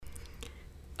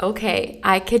Okay,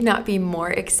 I could not be more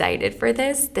excited for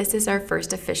this. This is our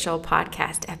first official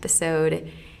podcast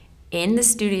episode in the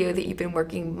studio that you've been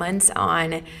working months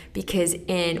on because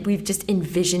we've just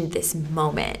envisioned this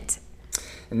moment.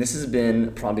 And this has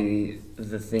been probably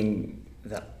the thing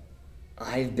that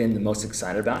I've been the most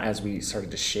excited about as we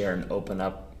started to share and open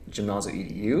up Gymnasio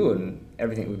EDU and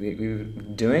everything we've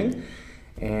been doing.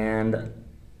 And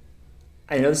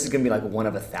I know this is going to be like one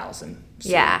of 1,000.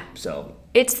 So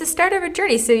it's the start of a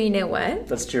journey, so you know what?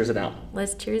 Let's cheers it out.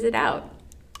 Let's cheers it out.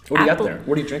 What do you got there?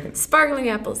 What are you drinking? Sparkling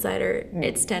apple cider.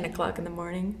 It's 10 o'clock in the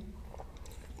morning.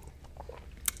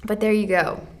 But there you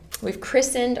go. We've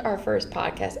christened our first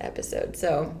podcast episode.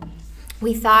 So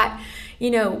we thought,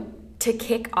 to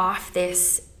kick off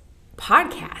this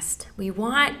podcast, we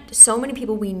want so many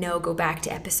people we know go back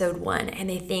to episode 1 and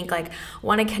they think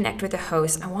want to connect with the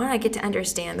host. I want to get to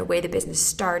understand the way the business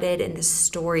started and the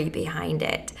story behind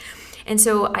it. And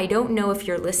so I don't know if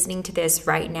you're listening to this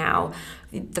right now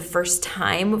the first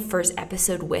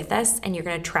episode with us, and you're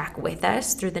going to track with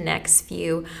us through the next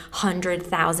few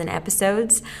 100,000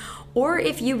 episodes, or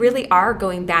if you really are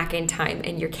going back in time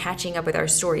and you're catching up with our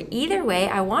story. Either way,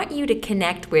 I want you to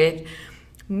connect with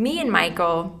me and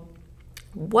Michael,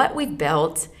 what we've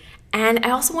built, and I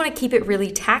also want to keep it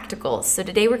really tactical. So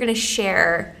today we're going to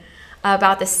share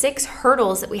about the 6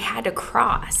 hurdles that we had to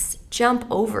jump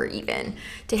over even,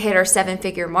 to hit our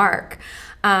 7-figure mark.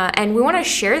 And we want to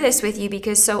share this with you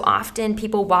because so often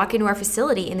people walk into our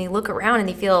facility and they look around and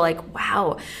they feel like,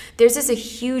 wow, there's a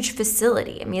huge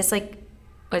facility. I mean, it's like,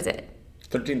 what is it?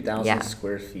 13,000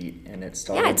 square feet, and it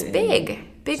started. Yeah, it's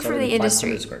big for the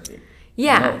industry. 500 square feet.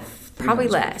 Yeah, probably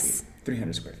less.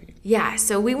 300 square feet. Yeah,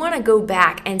 so we want to go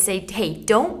back and say, hey,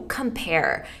 don't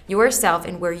compare yourself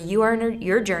and where you are in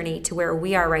your journey to where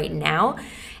we are right now.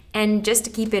 And just to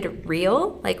keep it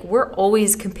real, we're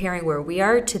always comparing where we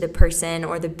are to the person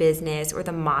or the business or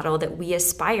the model that we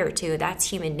aspire to.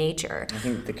 That's human nature. I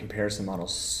think the comparison model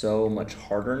is so much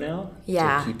harder now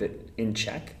to keep it in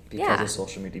check because of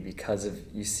social media, because of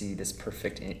you see this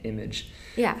perfect image.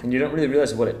 Yeah. And you don't really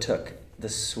realize what it took, the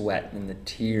sweat and the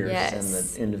tears and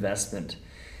the investment.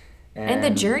 And the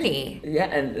journey. Yeah,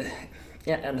 and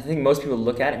I think most people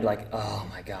look at it and be like, oh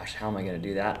my gosh, how am I going to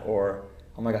do that? Or,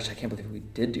 oh my gosh, I can't believe we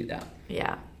did do that.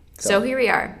 Yeah. So here we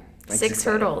are. 6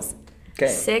 hurdles. Okay.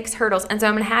 6 hurdles. And so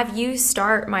I'm going to have you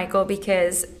start, Michael,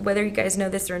 because whether you guys know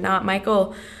this or not,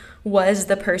 Michael was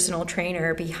the personal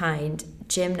trainer behind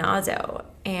Gymnasio.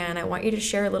 And I want you to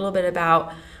share a little bit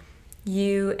about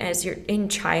you as you're in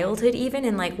childhood even,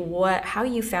 and how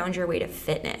you found your way to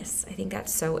fitness. I think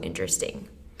that's so interesting.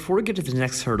 Before we get to the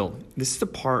next hurdle, this is the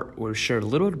part where we share a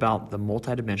little bit about the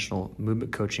Multidimensional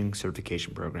Movement Coaching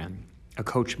Certification Program, a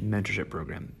coach mentorship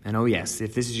program. And oh yes,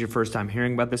 if this is your first time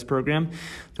hearing about this program,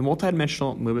 the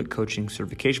Multidimensional Movement Coaching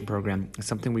Certification Program is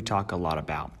something we talk a lot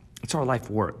about. It's our life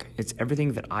work. It's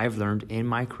everything that I've learned in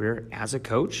my career as a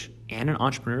coach and an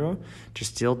entrepreneur,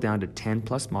 distilled down to 10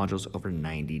 plus modules over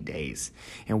 90 days.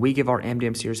 And we give our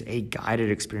MDMCers a guided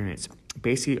experience.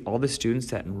 Basically, all the students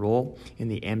that enroll in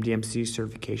the MDMC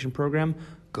certification program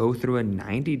go through a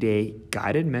 90-day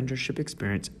guided mentorship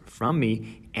experience from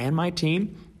me and my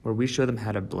team, where we show them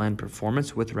how to blend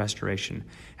performance with restoration,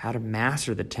 how to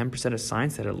master the 10% of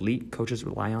science that elite coaches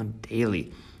rely on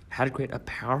daily, how to create a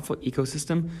powerful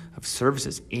ecosystem of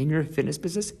services in your fitness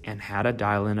business, and how to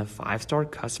dial in a 5-star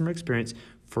customer experience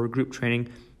for group training,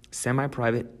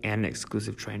 semi-private, and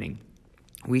exclusive training.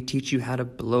 We teach you how to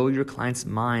blow your clients'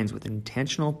 minds with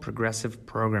intentional progressive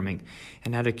programming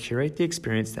and how to curate the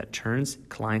experience that turns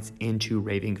clients into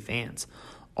raving fans,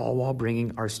 all while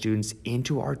bringing our students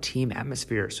into our team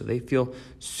atmosphere so they feel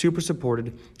super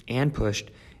supported and pushed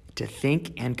to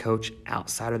think and coach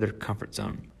outside of their comfort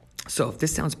zone. So if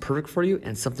this sounds perfect for you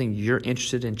and something you're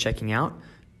interested in checking out,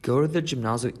 go to the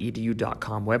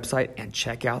gymnasioedu.com website and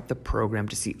check out the program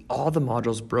to see all the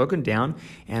modules broken down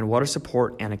and what our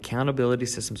support and accountability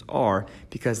systems are,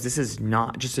 because this is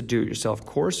not just a do-it-yourself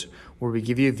course where we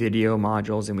give you video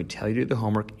modules and we tell you to do the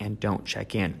homework and don't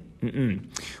check in.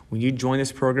 When you join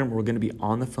this program, we're going to be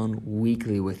on the phone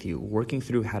weekly with you, working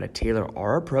through how to tailor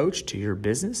our approach to your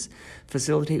business,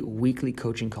 facilitate weekly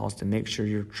coaching calls to make sure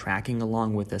you're tracking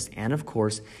along with us, and of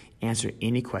course, answer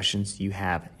any questions you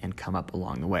have and come up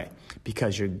along the way,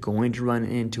 because you're going to run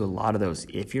into a lot of those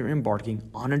if you're embarking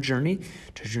on a journey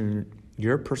to turn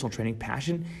your personal training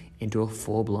passion into a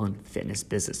full-blown fitness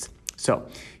business. So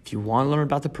if you want to learn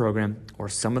about the program or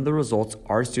some of the results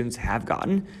our students have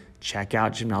gotten, check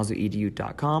out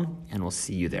gymnasioedu.com and we'll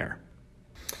see you there.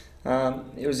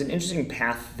 It was an interesting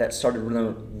path that started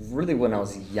really when I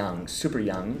was young, super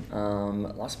young.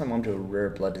 Lost my mom to a rare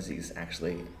blood disease,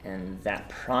 actually. And that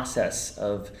process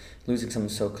of losing someone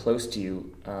so close to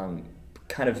you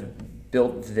kind of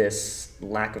built this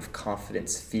lack of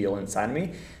confidence feel inside of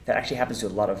me that actually happens to a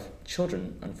lot of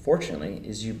children, unfortunately,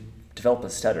 is you develop a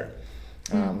stutter.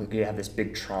 You have this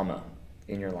big trauma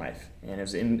in your life. And it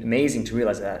was amazing to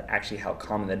realize that actually how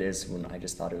common that is when I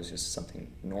just thought it was just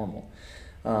something normal.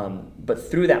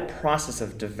 But through that process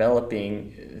of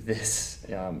developing this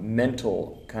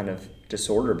mental kind of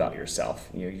disorder about yourself,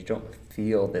 you don't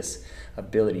feel this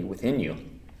ability within you.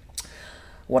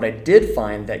 What I did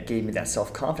find that gave me that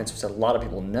self-confidence, which a lot of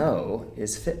people know,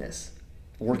 is fitness.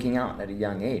 Working out at a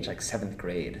young age, like 7th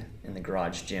grade, in the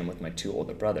garage gym with my 2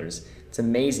 older brothers. It's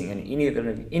amazing, and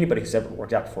anybody who's ever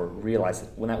worked out before realizes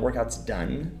that when that workout's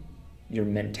done, your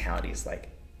mentality is like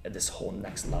at this whole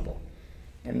next level.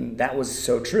 And that was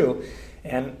so true.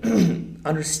 And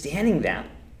understanding that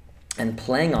and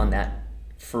playing on that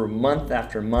for month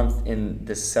after month in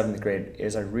this 7th grade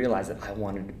is I realized that I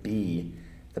wanted to be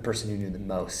the person who knew the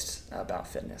most about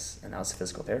fitness, and that was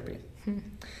physical therapy.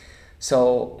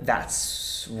 So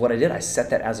that's what I did. I set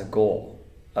that as a goal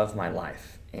of my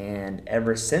life. And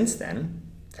ever since then,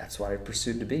 that's what I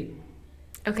pursued to be.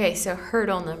 Okay, so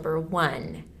hurdle number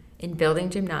 1 in building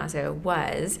Gymnazo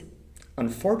was?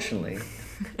 Unfortunately,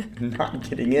 not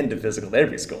getting into physical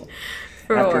therapy school.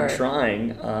 For After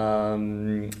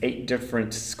trying 8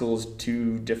 different schools,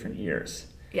 2 different years.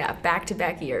 Yeah,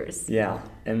 back-to-back years. Yeah,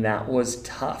 and that was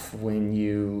tough when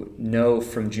you know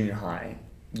from junior high,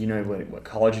 you know what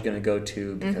college you're going to go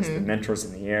to because the mentor's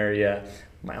in the area.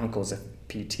 My uncle's a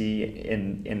PT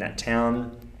in that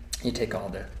town. You take all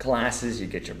the classes, you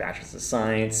get your bachelor's of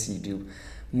science, you do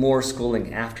more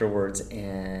schooling afterwards,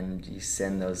 and you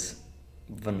send those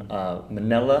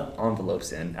manila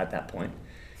envelopes in at that point.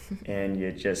 And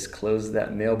you just close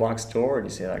that mailbox door and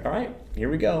you say like, all right, here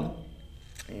we go.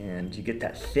 And you get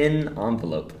that thin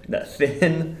envelope, that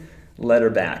thin letter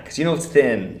back. Because it's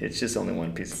thin. It's just only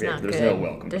one piece of paper. There's no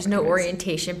welcome. There's no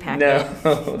orientation packet.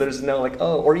 No, there's no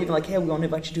or even like, hey, we want to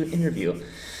invite you to an interview.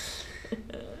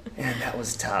 And that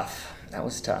was tough. That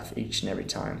was tough each and every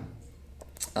time.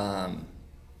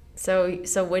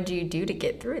 So what do you do to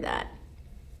get through that?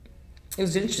 It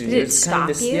was interesting. Did it stop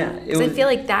you? Yeah. Because I feel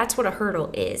like that's what a hurdle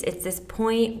is. It's this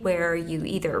point where you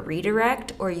either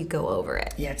redirect or you go over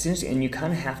it. Yeah, it's interesting. And you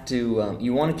kind of have to,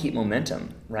 you want to keep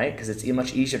momentum, right? Because it's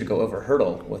much easier to go over a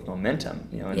hurdle with momentum,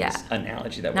 in this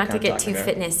analogy that we're kind of talking about. Not to get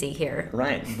too fitnessy here.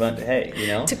 Right, but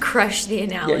hey, To crush the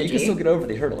analogy. Yeah, you can still get over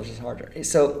the hurdle, it's just harder.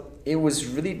 So it was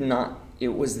really not,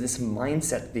 it was this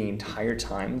mindset the entire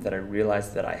time that I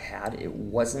realized that I had.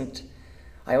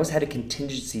 I always had a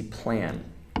contingency plan.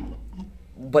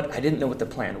 But I didn't know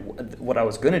what I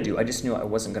was going to do. I just knew I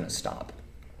wasn't going to stop.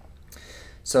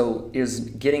 So it was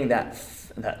getting that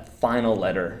final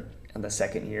letter in the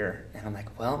 2nd year, and I'm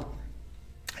like, well,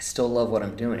 I still love what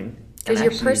I'm doing. Because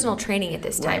you're personal training at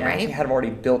this time, right? I actually had already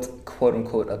built, quote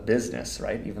unquote, a business,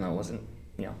 right? Even though it wasn't,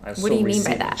 I was what do you mean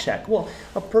by that? Check. Well,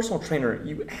 a personal trainer,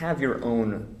 you have your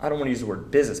own, I don't want to use the word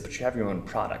business, but you have your own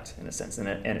product in a sense, and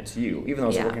it's you. Even though I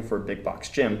was working for a big box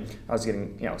gym, I was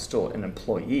getting, still an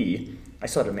employee. I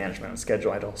still had to manage my own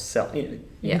schedule. I had to sell. You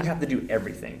have to do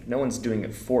everything. No one's doing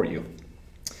it for you.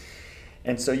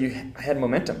 And so I had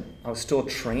momentum. I was still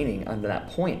training under that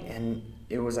point, and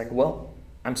it was like, well,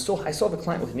 I still have a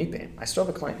client with knee pain. I still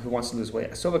have a client who wants to lose weight.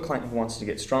 I still have a client who wants to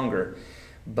get stronger,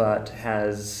 but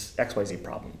has XYZ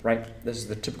problem, right? This is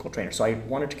the typical trainer. So I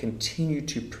wanted to continue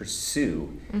to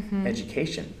pursue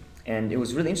education. And it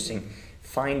was really interesting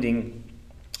finding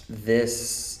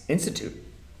this institute.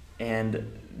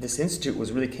 And this institute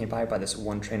was really came by this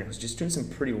one trainer who's just doing some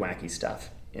pretty wacky stuff,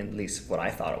 at least what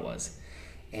I thought it was.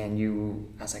 And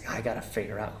I was like, I got to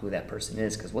figure out who that person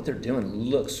is because what they're doing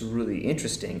looks really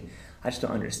interesting. I just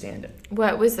don't understand it.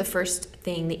 What was the first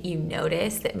thing that you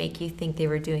noticed that made you think they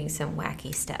were doing some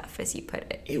wacky stuff, as you put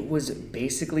it? It was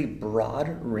basically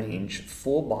broad range,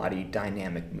 full body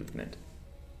dynamic movement.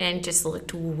 And it just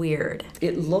looked weird.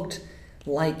 It looked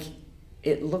like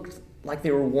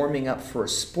they were warming up for a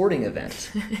sporting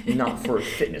event, not for a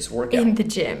fitness workout. In the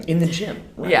gym. In the gym,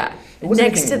 right. Yeah.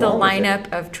 Next to the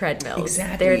lineup of treadmills.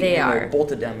 Exactly. There they are. The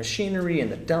bolted down machinery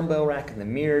and the dumbbell rack and the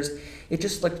mirrors. It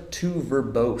just looked too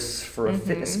verbose for a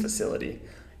fitness facility.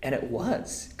 And it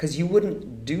was. Because you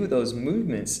wouldn't do those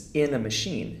movements in a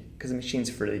machine. Because the machine's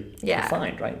pretty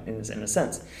refined, right? In a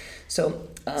sense. So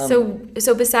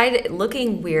beside it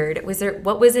looking weird,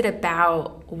 what was it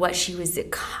about what she was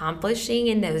accomplishing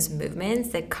in those movements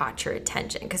that caught your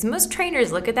attention? Because most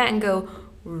trainers look at that and go,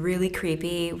 really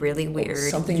creepy, really weird.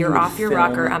 Something You're you would off your film-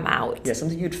 rocker, I'm out. Yeah,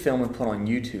 something you'd film and put on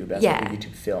YouTube as Yeah. like a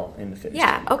YouTube fill in the fitness.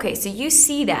 Yeah, okay, so you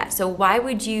see that. So why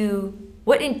would you,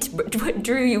 what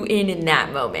drew you in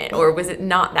that moment? Or was it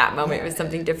not that moment? It was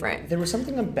something different? There was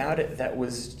something about it that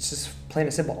was just plain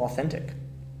and simple, authentic.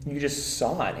 You just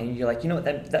saw it and you're like, you know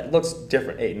what, that looks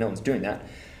different. A, no one's doing that.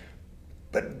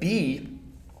 But B,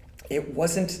 it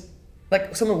wasn't,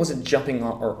 like someone wasn't jumping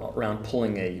around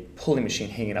pulling a pulling machine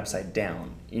hanging upside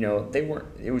down. You know,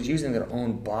 it was using their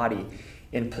own body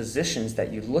in positions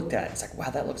that you looked at. It's like, wow,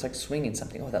 that looks like swinging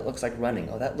something. Oh, that looks like running.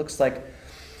 Oh, that looks like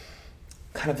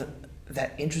kind of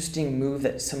that interesting move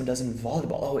that someone does in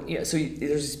volleyball. Oh, yeah. So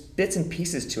there's bits and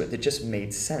pieces to it that just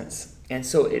made sense. And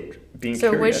so being So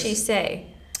curious. what did she say?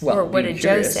 Well, or what being did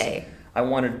curious, Joe say? I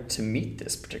wanted to meet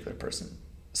this particular person.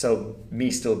 So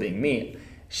me still being me,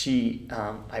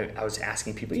 I was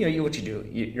asking people, you know, what you do,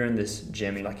 you're in this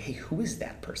gym, you're like, hey, who is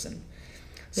that person?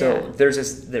 So Yeah.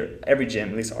 there's every gym,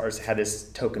 at least ours, had this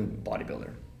token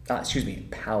bodybuilder.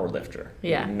 Power lifter.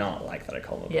 Yeah. Not like that I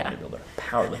call him a Yeah. bodybuilder.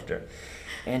 Power lifter.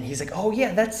 And he's like, oh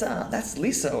yeah, that's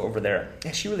Lisa over there.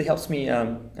 Yeah, she really helps me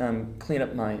clean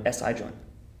up my SI joint.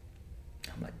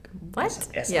 I'm like, What?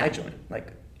 SI Yeah. joint?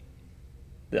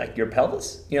 Like your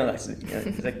pelvis? You know,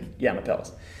 he's like, yeah, my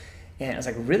pelvis. And I was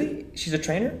like, really? She's a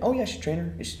trainer? Oh yeah, she's a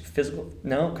trainer. Is she physical?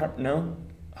 No.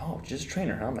 Oh, she's a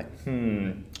trainer, huh? I'm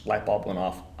like, light bulb went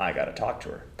off. I got to talk to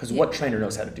her. Because what trainer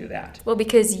knows how to do that? Well,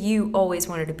 because you always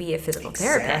wanted to be a physical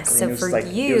therapist. So And it was for like,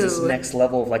 you, it was this next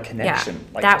level of like connection.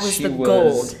 yeah, Like, that was she the was-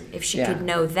 gold. If she yeah. could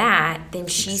know that, then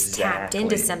she's tapped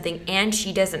into Exactly. something, and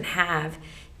she doesn't have,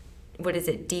 what is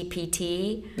it,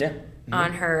 DPT Yeah.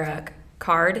 on her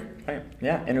card. Right.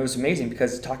 Yeah, and it was amazing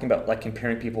because talking about like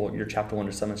comparing people, your chapter 1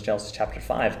 to someone else's chapter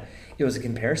 5, it was a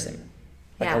comparison.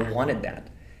 Like Yeah. I wanted that,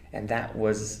 and that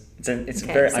was it's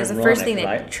Okay, very so it's ironic, the first thing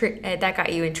right? that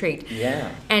got you intrigued.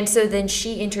 Yeah, And so then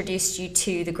she introduced you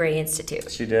to the Gray Institute.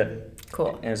 she did.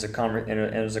 Cool. And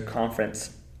it was a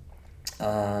conference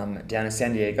down in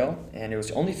San Diego, and it was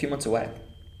only a few months away.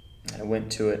 And I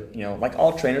went to it, you know, like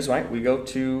all trainers, right? We go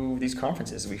to these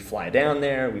conferences. We fly down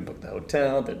there, we book the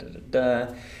hotel,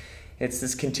 It's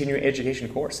this continuing education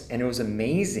course. And it was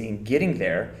amazing getting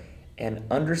there and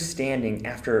understanding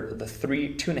after the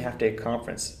 2.5 day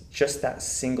conference, just that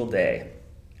single day,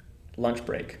 lunch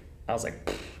break, I was like,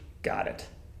 got it.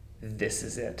 This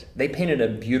is it. They painted a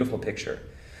beautiful picture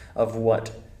of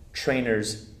what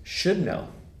trainers should know.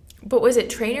 But was it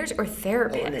trainers or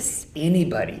therapists?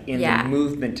 Anybody in Yeah. the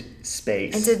movement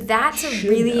space. And so that's a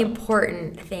should really know.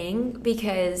 important thing,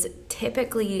 because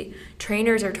typically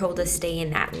trainers are told to stay in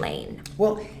that lane.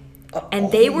 Well,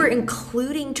 And they were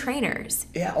including trainers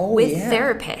with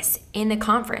therapists in the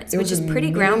conference, It which was is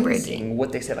pretty amazing groundbreaking.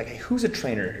 what they said, like, hey, who's a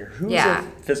trainer here? Yeah.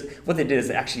 What they did is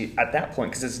actually, at that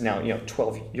point, because it's now,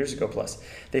 12 years ago plus,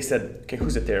 they said, okay,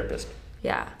 who's a therapist?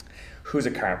 Yeah. Who's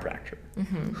a chiropractor?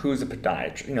 Who's a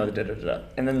podiatrist?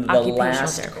 And then the Occupational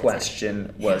last therapist.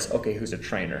 question was, okay, who's a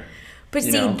trainer? But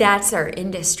You see, know? that's our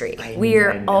industry. I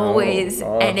We're know. always,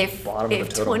 Oh, and if bottom of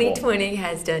the totem 2020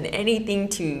 has done anything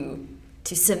to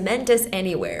cement us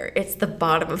anywhere, it's the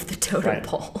bottom of the totem Right.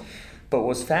 pole. But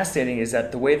what's fascinating is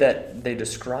that the way that they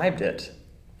described it,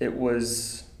 it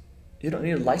was, you don't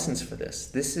need a license for this.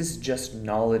 This is just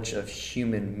knowledge of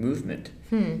human movement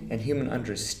and human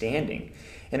understanding.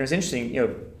 And it was interesting,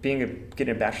 getting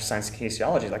a Bachelor of Science in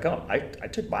Kinesiology, like, oh, I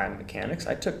took biomechanics,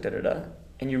 I took da-da-da.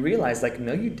 And you realize, like,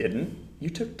 no, you didn't. You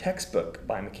took textbook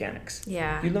biomechanics.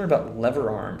 Yeah. You learned about lever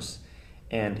arms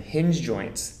and hinge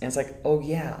joints. And it's like, oh,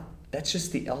 yeah, that's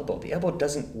just the elbow. The elbow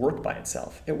doesn't work by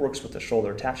itself. It works with the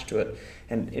shoulder attached to it,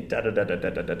 and it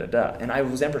da-da-da-da-da-da-da-da. And I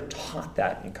was never taught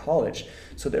that in college.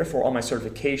 So therefore, all my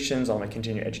certifications, all my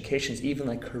continuing educations, even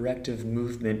like corrective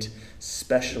movement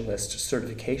specialist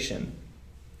certification,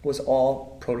 was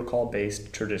all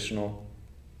protocol-based, traditional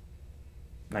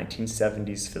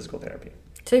 1970s physical therapy.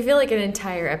 So I feel like an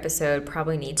entire episode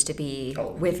probably needs to be You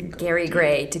can with go Gary deep.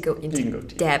 Gray to go You into can go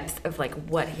deep. depth of like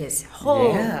what his whole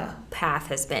Yeah. path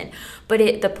has been. But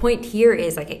the point here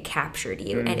is like it captured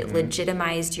you and it Mm-hmm.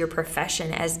 legitimized your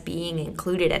profession as being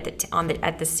included at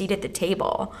the seat at the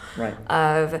table Right.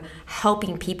 of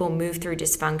helping people move through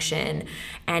dysfunction,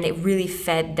 and it really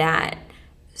fed that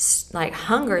like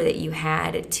hunger that you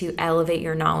had to elevate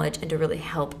your knowledge and to really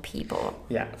help people.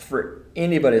 Yeah, for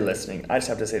anybody listening, I just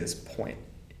have to say this point.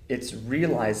 It's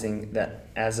realizing that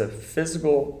as a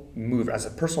physical mover, as a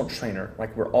personal trainer,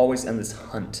 like we're always in this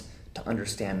hunt to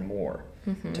understand more,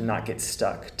 to not get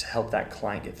stuck, to help that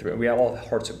client get through it. We have all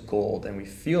hearts of gold, and we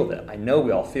feel that. I know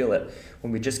we all feel it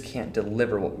when we just can't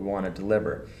deliver what we want to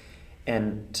deliver.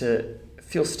 And to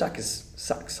feel stuck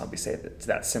sucks. I'll be saying it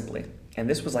that simply. And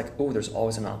this was like, oh, there's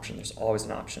always an option. There's always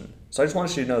an option. So I just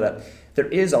wanted you to know that there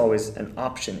is always an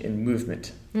option in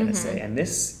movement, in SA. And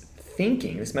this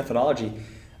thinking, this methodology,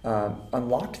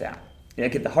 unlocked that. And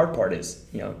again, the hard part is,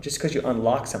 just because you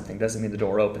unlock something doesn't mean the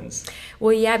door opens.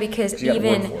 Well, yeah, because you have to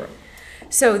work for it.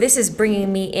 So this is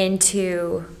bringing me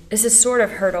into, this is sort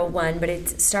of hurdle 1, but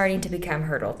it's starting to become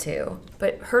hurdle 2.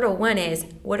 But hurdle 1 is,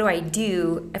 what do I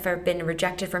do if I've been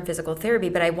rejected from physical therapy,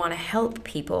 but I want to help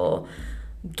people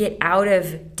get out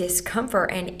of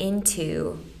discomfort and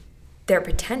into their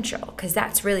potential? Because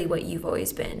that's really what you've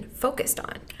always been focused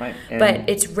on. Right. But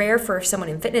it's rare for someone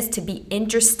in fitness to be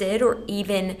interested or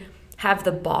even have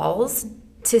the balls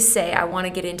to say, I want to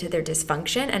get into their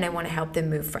dysfunction and I want to help them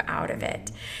move out of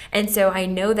it. And so I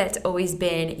know that's always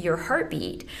been your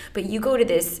heartbeat, but you go to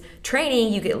this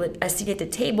training, you get a seat at the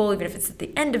table, even if it's at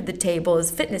the end of the table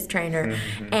as fitness trainer,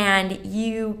 and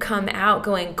you come out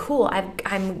going, cool,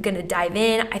 I'm going to dive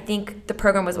in. I think the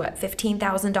program was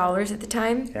 $15,000 at the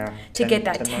time to get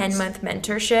that 10-month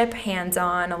mentorship,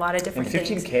 hands-on, a lot of different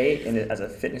things. And $15K as a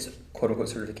fitness quote-unquote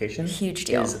certification, huge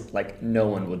deal. Is like no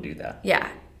one will do that. Yeah.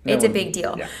 It's a big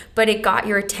deal, but it got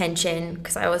your attention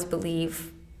because I always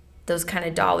believe those kind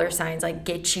of dollar signs like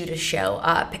get you to show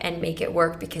up and make it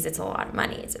work because it's a lot of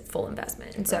money. It's a full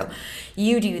investment. And so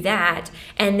you do that.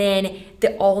 And then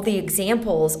all the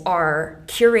examples are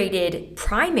curated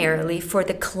primarily for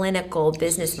the clinical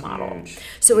business model.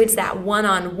 So it's that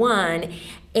one-on-one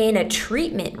in a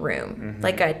treatment room,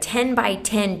 like a 10 by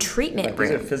 10 treatment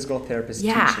room. These are physical therapists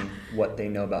teaching what they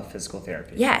know about physical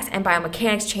therapy. Yes, and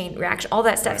biomechanics, chain reaction, all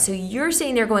that stuff. So you're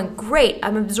sitting there going, great,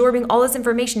 I'm absorbing all this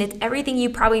information. It's everything you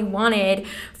probably wanted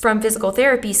from physical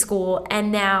therapy school.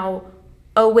 And now,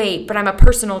 oh wait, but I'm a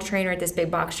personal trainer at this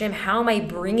big box gym. How am I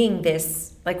bringing this?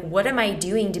 Like, what am I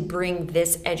doing to bring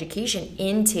this education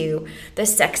into the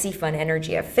sexy, fun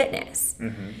energy of fitness?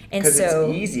 And so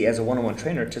it's easy as a one-on-one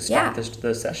trainer to start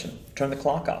the session, turn the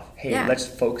clock off. Hey, let's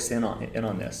focus in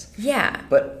on this. Yeah.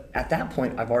 But at that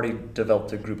point, I've already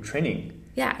developed a group training.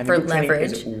 Yeah, and for group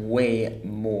leverage. Training is way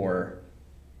more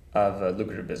of a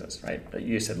lucrative business, right?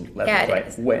 You said leverage, yeah, right?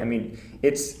 Is. I mean,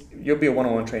 you'll be a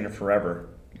one-on-one trainer forever,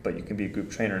 but you can be a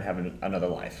group trainer and have another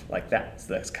life like that.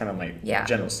 So that's kind of my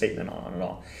general statement on it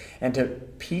all. And to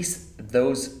piece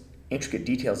those intricate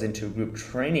details into a group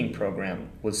training program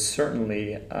was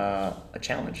certainly a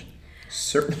challenge.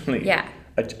 Certainly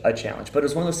a challenge. But it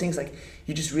was one of those things like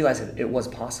you just realize that it was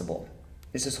possible.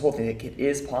 It's this whole thing, like, it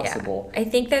is possible. Yeah. I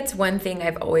think that's one thing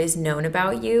I've always known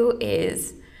about you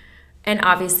is, and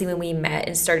obviously when we met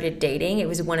and started dating, it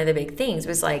was one of the big things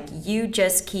was like, you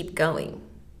just keep going.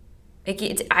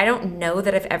 Like I don't know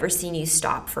that I've ever seen you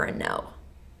stop for a no.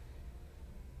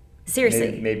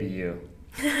 Seriously. Maybe you.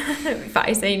 If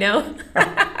I say no,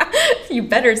 you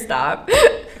better stop.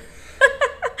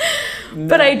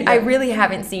 But I really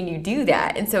haven't seen you do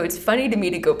that. And so it's funny to me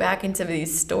to go back in some of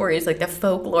these stories, like the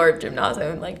folklore of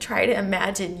gymnasium, and like try to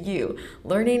imagine you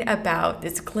learning about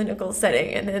this clinical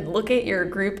setting and then look at your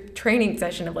group training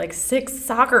session of like 6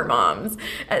 soccer moms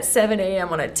at 7 a.m.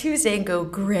 on a Tuesday and go,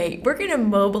 great, we're going to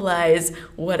mobilize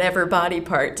whatever body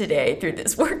part today through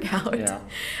this workout. Yeah.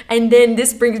 And then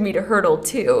this brings me to hurdle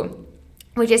 2.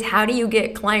 Which is, how do you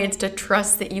get clients to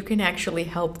trust that you can actually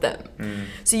help them?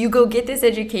 So you go get this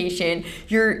education,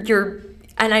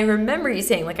 and I remember you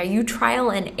saying, like, are you trial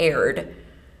and errored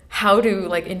how to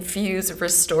like infuse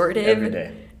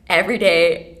restorative every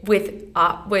day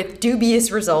with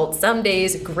dubious results, some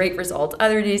days great results,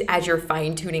 other days as you're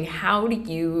fine-tuning. How do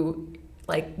you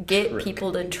like get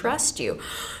people to trust you?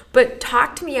 But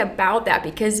talk to me about that,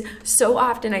 because so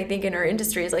often I think in our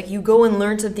industry is like you go and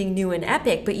learn something new and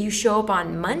epic, but you show up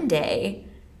on Monday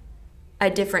a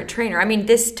different trainer. I mean,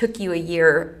 this took you a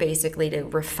year basically to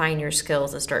refine your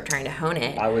skills and start trying to hone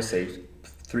it. I would say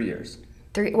 3 years.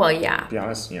 3, well, yeah. To be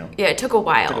honest, Yeah, it took a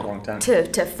while. It took a long time.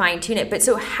 To fine tune it. But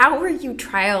so how were you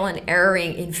trial and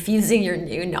erroring, infusing your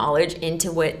new knowledge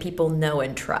into what people know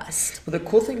and trust? Well, the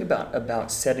cool thing about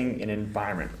setting an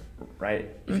environment, right?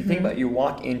 If you think about it, you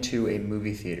walk into a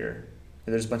movie theater,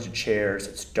 there's a bunch of chairs,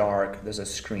 it's dark, there's a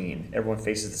screen, everyone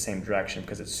faces the same direction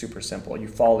because it's super simple. You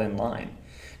fall in line.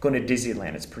 Going to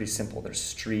Disneyland, it's pretty simple. There's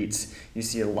streets, you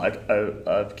see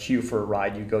a queue for a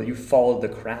ride, you follow the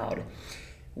crowd.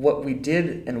 What we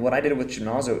did, and what I did with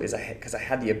Gymnazo is because I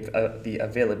had the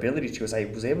availability to, is I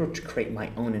was able to create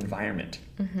my own environment.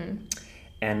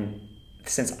 And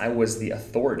since I was the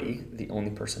authority, the only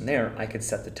person there, I could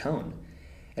set the tone.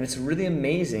 And it's really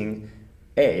amazing,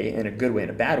 in a good way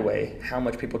and a bad way, how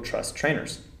much people trust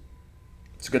trainers.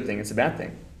 It's a good thing, it's a bad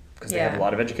thing, because they have a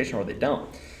lot of education or they don't.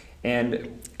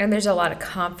 And there's a lot of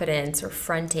confidence or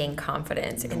fronting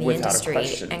confidence in the Without a industry.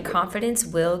 question. And confidence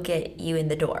will get you in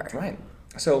the door. Right.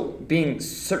 So being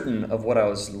certain of what I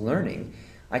was learning,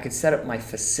 I could set up my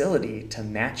facility to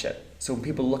match it. So when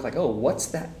people look like, oh, what's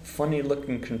that funny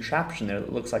looking contraption there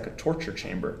that looks like a torture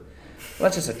chamber? Well,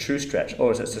 that's just a true stretch. Oh,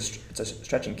 it's a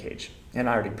stretching cage. And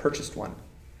I already purchased one.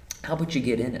 How about you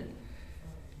get in it?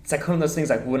 It's like one of those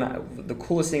things, like the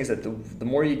coolest thing is that the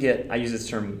more you get, I use this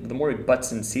term, the more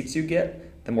butts and seats you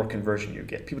get, the more conversion you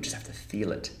get. People just have to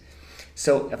feel it.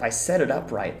 So if I set it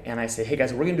up right and I say, hey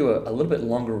guys, we're going to do a little bit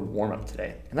longer warm-up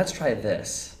today. And let's try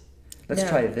this. Let's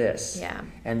try this. Yeah.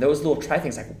 And those little try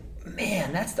things, like,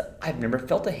 man, I've never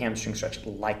felt a hamstring stretch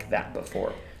like that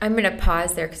before. I'm going to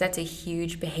pause there because that's a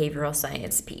huge behavioral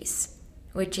science piece,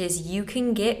 which is you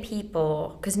can get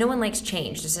people, because no one likes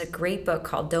change. There's a great book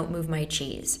called Don't Move My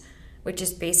Cheese, which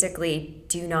is basically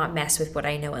do not mess with what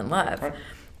I know and love. Right.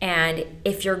 And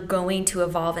if you're going to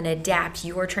evolve and adapt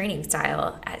your training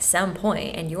style at some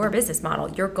point and your business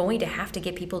model, you're going to have to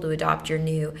get people to adopt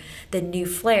the new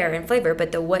flair and flavor.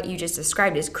 But what you just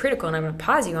described is critical. And I'm going to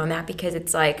pause you on that because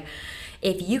it's like,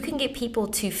 if you can get people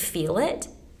to feel it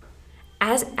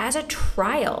as a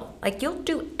trial, like you'll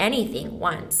do anything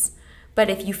once. But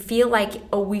if you feel like,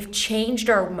 oh, we've changed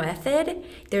our method,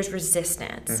 there's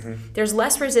resistance. Mm-hmm. There's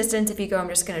less resistance if you go, I'm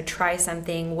just going to try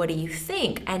something. What do you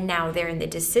think? And now they're in the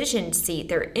decision seat.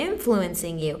 They're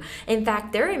influencing you. In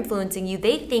fact, they're influencing you.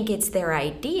 They think it's their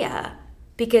idea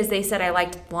because they said, I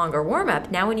liked longer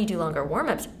warm-up. Now when you do longer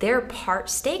warm-ups, they're part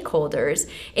stakeholders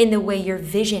in the way your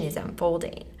vision is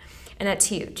unfolding. And that's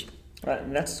huge. Right,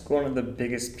 and that's one of the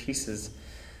biggest pieces.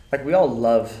 Like, we all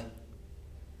love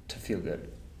to feel good.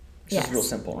 It's just real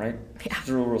simple, right? Yeah. It's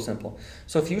real simple.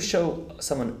 So if you show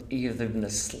someone even the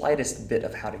slightest bit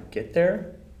of how to get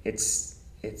there, it's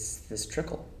this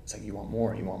trickle. It's like you want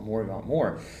more, you want more, you want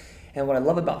more. And what I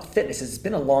love about fitness is it's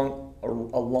been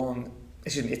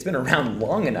it's been around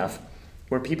long enough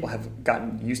where people have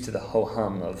gotten used to the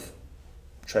ho-hum of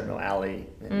treadmill alley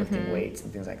and lifting weights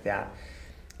and things like that.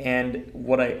 And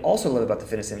what I also love about the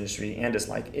fitness industry and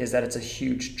dislike is that it's a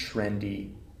huge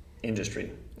trendy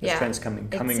industry. There's trends coming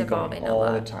and going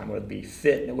all the time, whether it be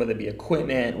fit, whether it be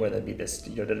equipment, whether it be this,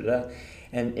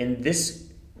 And in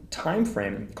this time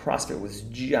frame, CrossFit was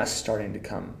just starting to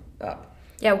come up.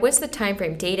 Yeah, what's the time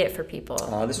frame? Date it for people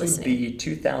This would be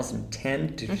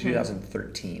 2010 to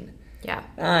 2013. Yeah.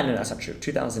 No, that's not true.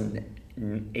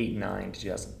 2008-9 to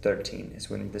 2013 is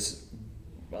when this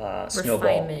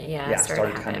snowball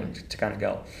started to kind of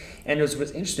go. And what's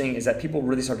interesting is that people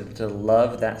really started to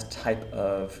love that type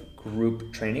of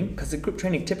group training, because the group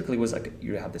training typically was like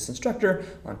you have this instructor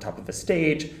on top of a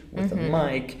stage with a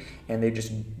mic and they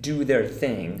just do their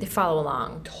thing. They follow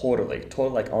along. Totally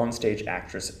like on stage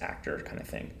actor kind of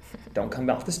thing. Don't come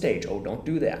off the stage. Oh, don't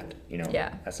do that.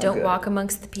 Yeah. That's not don't good. Walk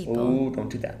amongst the people. Oh, don't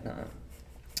do that. No.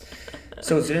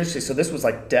 So it's interesting. So this was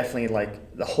like definitely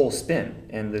like the whole spin,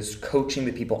 and there's coaching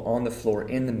the people on the floor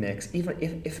in the mix, even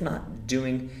if not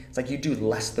doing, it's like you do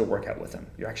less of the workout with them.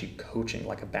 You're actually coaching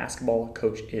like a basketball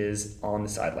coach is on the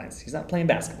sidelines. He's not playing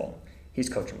basketball. He's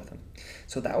coaching with them.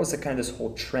 So that was the kind of this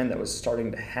whole trend that was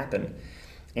starting to happen.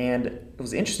 And it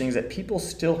was interesting is that people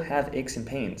still have aches and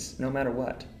pains no matter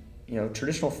what.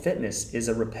 Traditional fitness is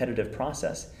a repetitive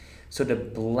process. So to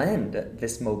blend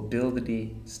this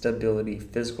mobility, stability,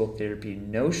 physical therapy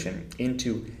notion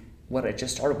into what I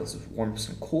just started with, was warm-ups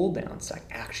and cool-downs, like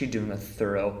actually doing a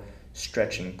thorough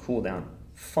stretching cool-down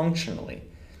functionally,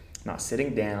 not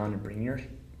sitting down and bringing your,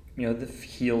 the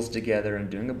heels together and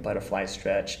doing a butterfly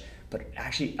stretch, but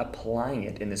actually applying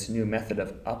it in this new method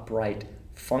of upright,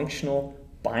 functional,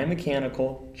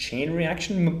 biomechanical, chain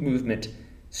reaction movement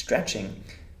stretching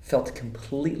felt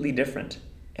completely different.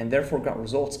 And therefore got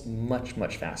results much,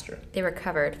 much faster. They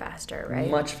recovered faster, right?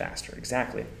 Much faster,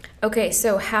 exactly. Okay,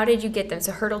 so how did you get them?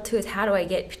 So hurdle 2 is how do I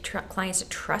get clients to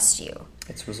trust you?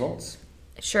 It's results.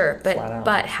 Sure,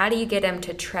 but how do you get them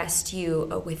to trust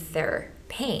you with their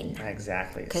pain?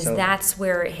 Exactly. Because that's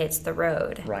where it hits the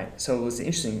road. Right. So it was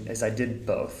interesting as I did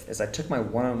both, as I took my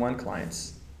one-on-one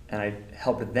clients and I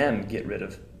helped them get rid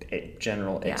of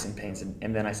general aches and pains.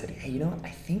 And then I said, hey, you know what? I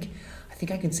think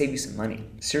I can save you some money.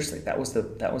 Seriously, that was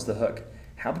the hook.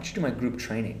 How about you do my group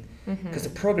training? Because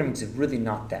the program is really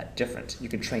not that different. You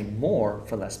can train more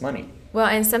for less money. Well,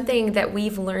 and something that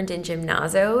we've learned in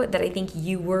Gymnazo that I think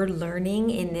you were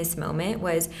learning in this moment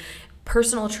was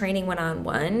personal training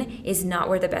one-on-one is not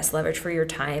where the best leverage for your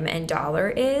time and dollar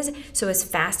is. So as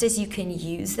fast as you can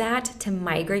use that to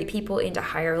migrate people into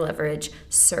higher leverage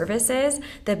services,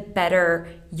 the better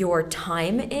your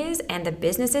time is and the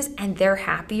businesses, and they're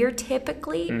happier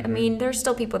typically. I mean, there's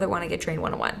still people that want to get trained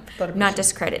one-on-one. I'm not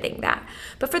discrediting that.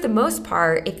 But for the most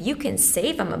part, if you can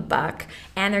save them $1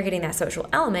 and they're getting that social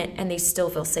element and they still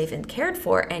feel safe and cared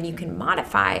for, and you can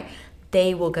modify,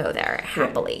 they will go there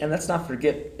happily. Yeah. And let's not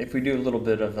forget, if we do a little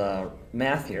bit of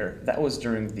math here, that was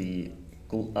during the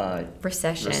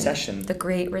recession. The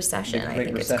Great Recession, I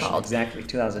think it's called. Exactly,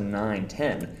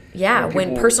 2009-10. Yeah,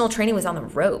 when personal training was on the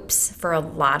ropes for a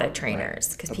lot of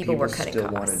trainers because people were cutting still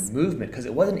costs. Wanted movement, because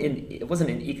it wasn't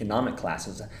an economic crash.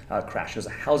 It was a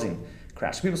housing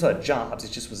crash. People still had jobs.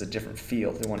 It just was a different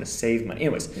field. They wanted to save money.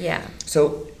 Anyways, yeah.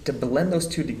 So to blend those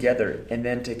two together, and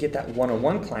then to get that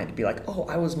one-on-one client to be like, oh,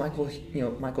 I was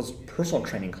Michael's personal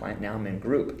training client. Now I'm in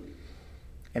group.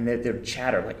 And they'd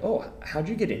chatter like, oh, how'd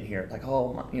you get in here? Like,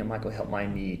 oh, Michael helped my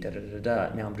knee,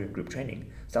 da-da-da-da. Now I'm doing group training.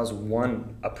 So that was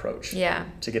one approach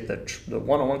to get the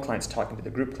one-on-one clients talking to the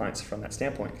group clients from that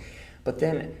standpoint. But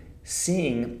then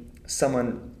seeing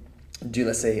someone do,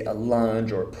 let's say, a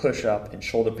lunge or a push-up and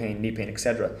shoulder pain, knee pain,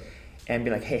 etc., and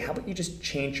be like, hey, how about you just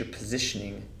change your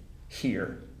positioning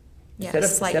here? Yeah, a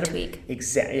slight tweak.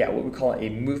 Exactly. Yeah, what we call a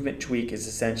movement tweak is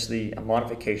essentially a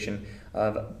modification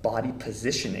of body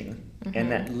positioning,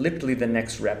 and that literally the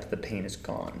next rep, the pain is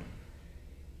gone.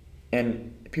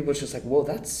 And people are just like, well,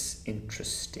 that's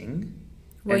interesting.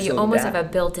 Well, you almost have a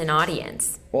built-in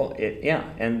audience. Well,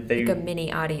 and they like a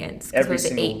mini audience, because it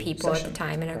was 8 people at the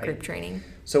time in our group training.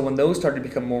 So when those started to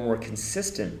become more and more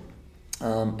consistent,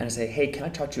 and I say, hey, can I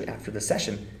talk to you after the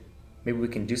session? Maybe we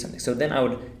can do something. So then I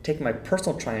would take my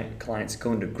personal clients,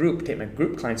 go into group, take my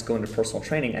group clients, go into personal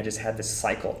training. I just had this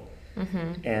cycle.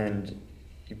 And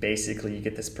you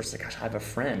get this person, gosh, I have a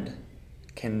friend.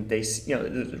 Can they,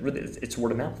 it's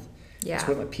word of mouth. Yeah. It's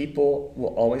what people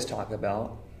will always talk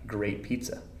about great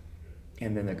pizza.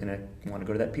 And then they're going to want to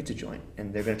go to that pizza joint.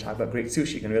 And they're going to talk about great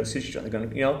sushi. They're going to go to the sushi joint. They're going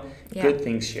to, good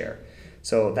things share.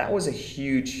 So that was a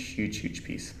huge, huge, huge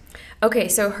piece. Okay,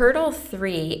 so hurdle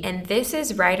 3, and this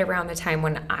is right around the time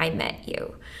when I met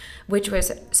you,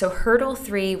 so hurdle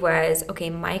 3 was, okay,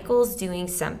 Michael's doing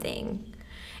something.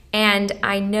 And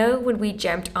I know when we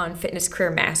jumped on Fitness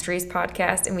Career Mastery's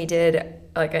podcast and we did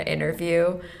like an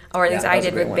interview, or at least I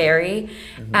did with Barry,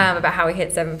 about how he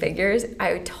hit 7 figures,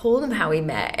 I told him how we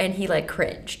met, and he like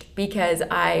cringed because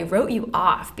I wrote you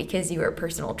off because you were a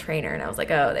personal trainer, and I was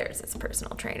like, oh, there's this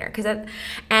personal trainer,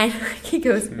 and he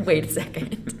goes, wait a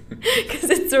second, because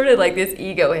it's sort of like this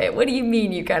ego hit. What do you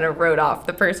mean you kind of wrote off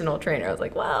the personal trainer? I was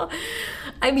like, well,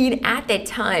 I mean, at the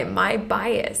time, my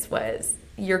bias was,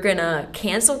 you're going to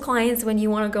cancel clients when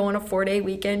you want to go on a 4-day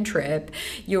weekend trip.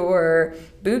 Your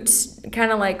boots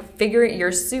kind of like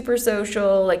you're super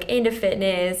social, like into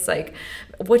fitness, like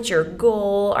what's your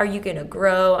goal? Are you going to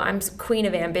grow? I'm queen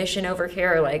of ambition over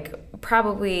here. Like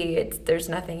probably there's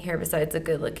nothing here besides a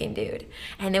good looking dude.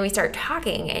 And then we start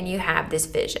talking and you have this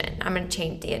vision. I'm going to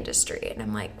change the industry. And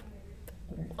I'm like,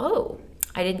 oh,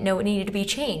 I didn't know it needed to be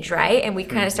changed, right? And we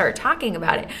kind of started talking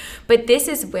about it. But this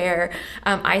is where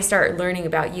I start learning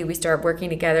about you. We start working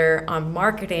together on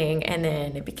marketing, and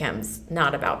then it becomes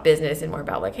not about business and more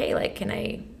about like, hey, like, can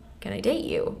I date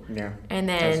you? Yeah. And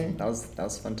then that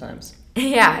was fun times.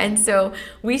 Yeah, and so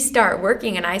we start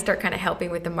working, and I start kind of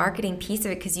helping with the marketing piece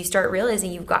of it, because you start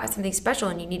realizing you've got something special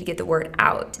and you need to get the word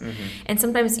out. And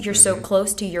sometimes you're so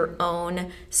close to your own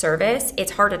service,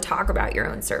 it's hard to talk about your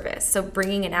own service. So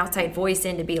bringing an outside voice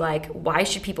in to be like, why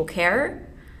should people care?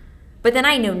 But then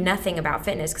I know nothing about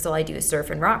fitness because all I do is surf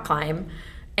and rock climb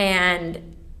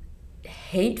and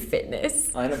hate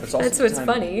fitness. I know, but it's also that's what's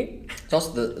funny. It's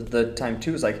also the time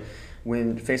too is like,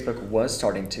 when Facebook was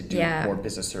starting to do more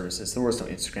business services, there was no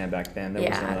Instagram back then. There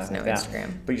was no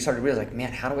Instagram. But you started to realize, like,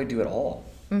 man, how do I do it all?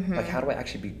 Like, how do I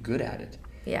actually be good at it?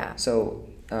 Yeah. So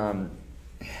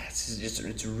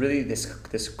it's really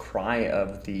this cry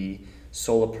of the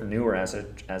solopreneur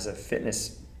as a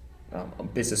fitness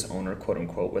business owner, quote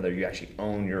unquote, whether you actually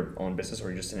own your own business or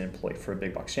you're just an employee for a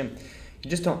big box gym. You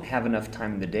just don't have enough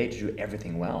time in the day to do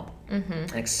everything well,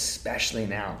 and especially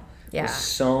now. Yeah. There's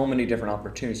so many different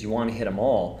opportunities. You want to hit them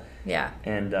all. Yeah.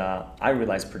 And I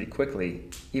realized pretty quickly,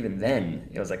 even then,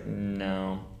 it was like,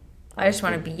 no. I just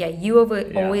want to be, you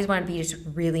always want to be just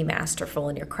really masterful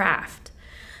in your craft.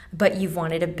 but you've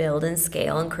wanted to build and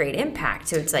scale and create impact.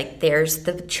 So it's like, there's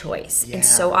the choice. Yeah. And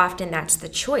so often that's the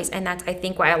choice. And that's, I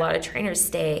think, why a lot of trainers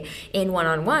stay in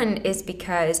one-on-one, is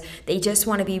because they just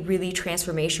want to be really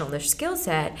transformational in their skill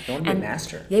set. They want to be a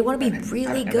master. They want to be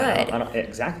really good.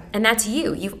 Exactly. And that's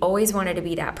you. You've always wanted to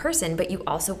be that person, but you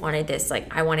also wanted this,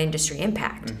 like, I want industry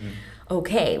impact. Mm-hmm.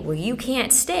 Okay, well, you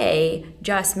can't stay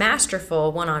just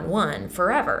masterful one-on-one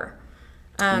forever.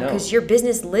 Because your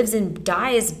business lives and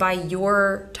dies by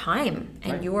your time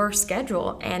and your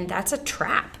schedule, and that's a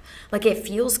trap. Like, it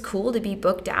feels cool to be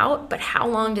booked out, but how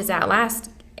long does that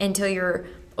last until you're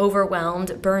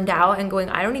overwhelmed, burned out, and going,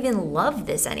 I don't even love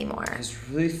this anymore? It's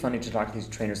really funny to talk to these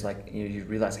trainers. Like, you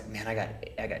realize, like, man,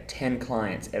 I got 10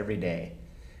 clients every day.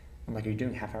 I'm like, are you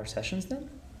doing half-hour sessions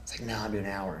then? It's like, no, I'm doing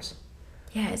hours.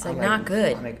 Yeah, it's like not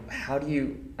good. I'm like, how do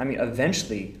you,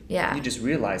 eventually you just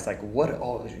realize, like,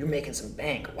 you're making some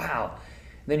bank. Wow.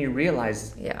 And then you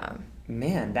realize,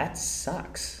 man, that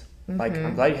sucks. Mm-hmm. Like,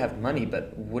 I'm glad you have money,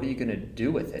 but what are you going to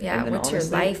do with it? Yeah, and then what's your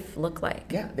life look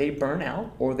like? Yeah, they burn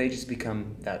out, or they just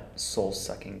become that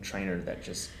soul-sucking trainer that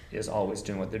just is always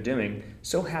doing what they're doing,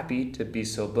 so happy to be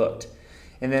so booked.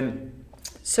 And then...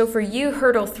 So for you,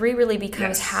 hurdle 3 really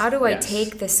becomes, how do I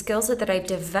take the skill set that I've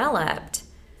developed?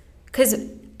 Because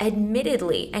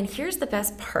admittedly, and here's the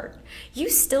best part, you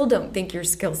still don't think your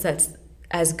skill set's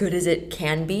as good as it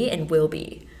can be and will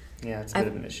be. Yeah, it's a bit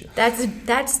of an issue.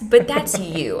 But that's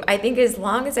you. I think as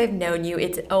long as I've known you,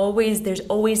 there's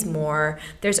always more.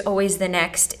 There's always the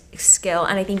next skill.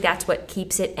 And I think that's what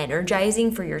keeps it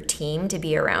energizing for your team to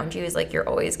be around you, is like, you're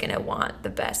always going to want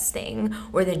the best thing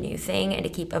or the new thing, and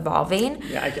to keep evolving.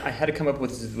 Yeah, I had to come up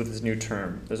with this new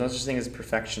term. There's no such thing as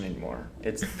perfection anymore.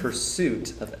 It's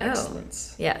pursuit of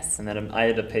excellence. Yes. And then I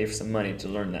had to pay for some money to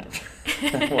learn that.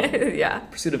 Yeah.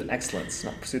 Pursuit of excellence,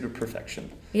 not pursuit of perfection.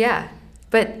 Yeah.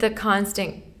 But the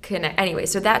constant connect. Anyway,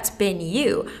 so that's been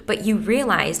you. But you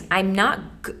realize,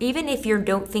 even if you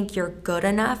don't think you're good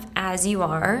enough as you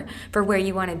are for where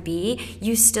you want to be,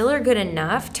 you still are good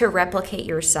enough to replicate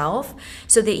yourself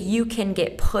so that you can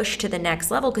get pushed to the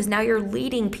next level, because now you're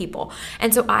leading people.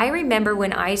 And so I remember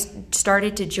when I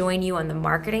started to join you on the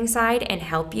marketing side and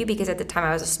help you, because at the time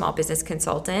I was a small business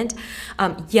consultant,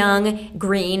 young,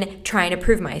 green, trying to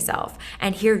prove myself.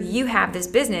 And here you have this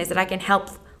business that I can help,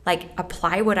 like,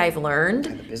 apply what I've learned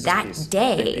that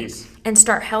day and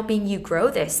start helping you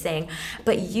grow this thing.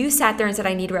 But you sat there and said,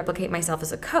 I need to replicate myself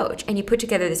as a coach. And you put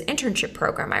together this internship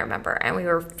program, I remember. And we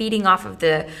were feeding off of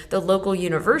the local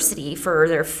university for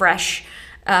their fresh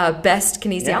best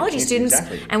kinesiology students.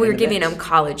 Exactly. And we were giving them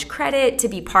college credit to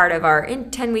be part of our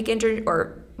 10-week intern,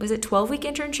 or was it 12-week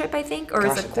internship, I think? Or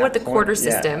is it the quarter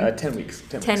system? 10 weeks.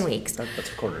 10 weeks. That's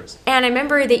what quarter is. And I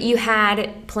remember that you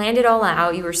had planned it all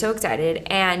out. You were so excited.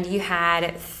 And you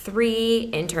had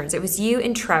 3 interns. It was you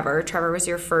and Trevor. Trevor was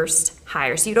your first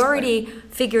hire. So you'd already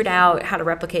figured out how to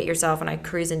replicate yourself, and I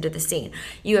cruised into the scene.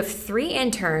 You have 3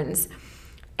 interns.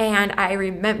 And I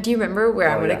remember, do you remember where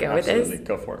I want to go with this?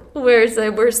 Go for it. Where it's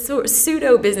like, we're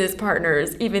pseudo business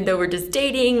partners, even though we're just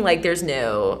dating. Like, there's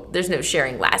no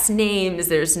sharing last names.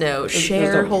 There's no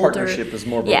shareholder. There's no partnership. Is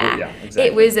more. Yeah, exactly.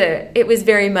 It was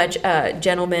very much a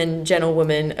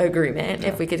gentleman agreement,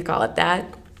 if we could call it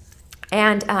that.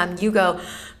 And you go,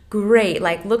 great.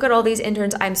 Like, look at all these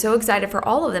interns. I'm so excited for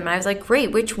all of them. And I was like,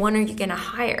 great. Which one are you going to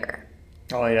hire?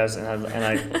 Oh, yes,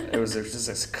 it was just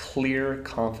this clear,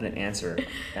 confident answer,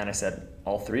 and I said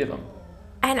all 3 of them.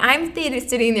 And I'm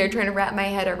sitting there trying to wrap my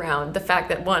head around the fact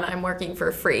that, 1, I'm working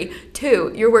for free.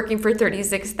 2, you're working for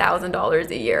 $36,000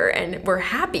 a year, and we're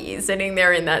happy sitting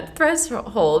there in that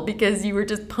threshold because you were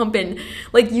just pumping,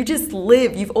 like,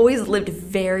 you've always lived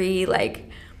very, like,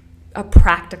 a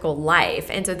practical life.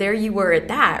 And so there you were at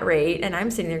that rate, and I'm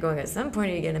sitting there going, at some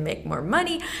point, are you going to make more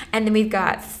money? And then we've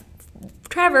got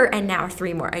Trevor, and now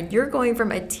 3 more. And you're going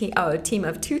from a team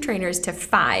of 2 trainers to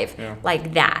 5,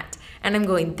 like that. And I'm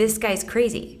going, this guy's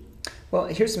crazy. Well,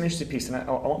 here's some interesting piece, and I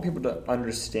want people to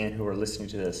understand who are listening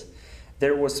to this.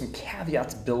 There was some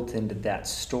caveats built into that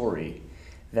story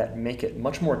that make it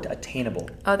much more attainable.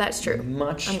 Oh, that's true. I'm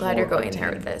glad you're going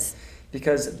there with this.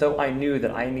 Because though I knew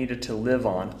that I needed to live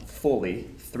on fully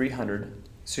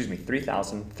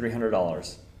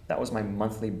 $3,300, that was my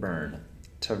monthly burn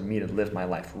to me to live my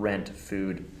life, rent,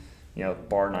 food,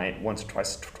 bar night once or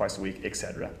twice a week,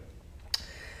 etc.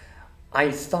 I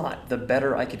thought the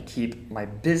better I could keep my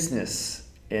business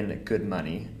in good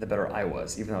money, the better I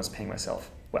was, even though I was paying myself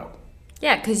well.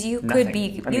 Yeah, because you could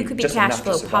be cash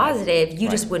flow positive, you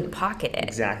just wouldn't pocket it.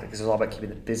 Exactly, because it's all about keeping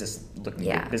the business looking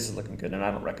good, and I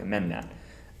don't recommend that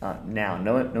now,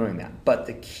 knowing that. But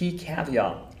the key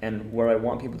caveat, and where I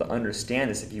want people to understand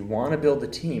this, if you want to build a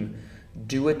team,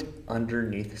 do it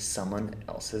underneath someone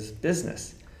else's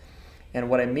business. And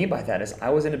what I mean by that is I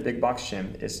was in a big box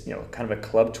gym, is kind of a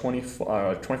club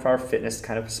 24-hour fitness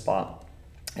kind of spot.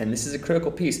 And this is a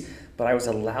critical piece, but I was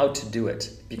allowed to do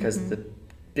it because the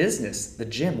business, the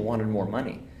gym, wanted more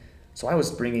money. So I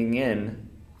was bringing in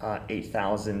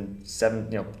 $8,000,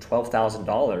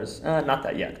 $12,000. Not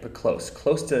that yet, but close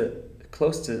to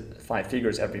 5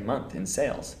 figures every month in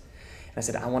sales. And I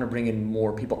said, I want to bring in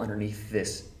more people underneath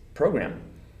this program.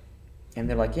 And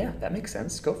they're like, yeah, that makes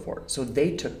sense. Go for it. So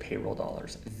they took payroll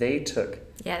dollars. They took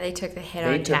the hit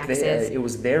on taxes. It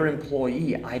was their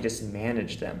employee. I just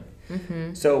managed them.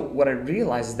 So what I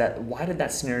realized is that why did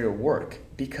that scenario work?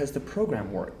 Because the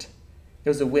program worked. It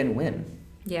was a win-win.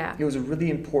 Yeah. It was really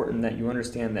important that you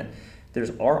understand that there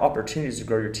are opportunities to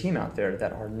grow your team out there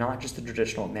that are not just the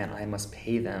traditional, man, I must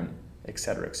pay them, et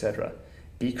cetera, et cetera.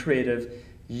 Be creative.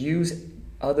 Use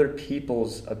other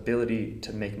people's ability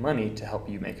to make money to help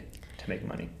you make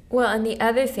money. Well, and the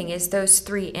other thing is those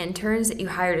 3 interns that you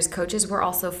hired as coaches were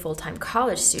also full-time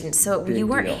college students. So you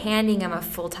weren't handing them a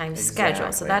full-time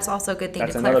schedule. So that's also a good thing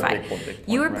to clarify. Big point,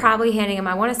 you were probably handing them,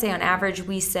 I want to say on average,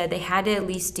 we said they had to at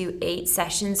least do 8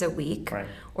 sessions a week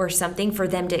or something for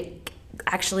them to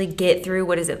actually get through,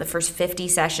 the first 50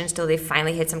 sessions till they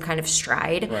finally hit some kind of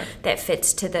stride that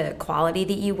fits to the quality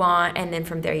that you want, and then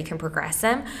from there you can progress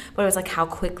them. But it was like, how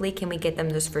quickly can we get them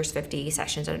those first 50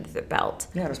 sessions under their belt?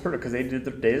 Yeah, that's perfect, because they did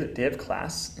the day of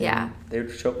class. And they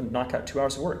would show up and knock out 2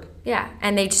 hours of work. Yeah,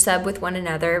 and they'd sub with one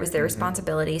another. It was their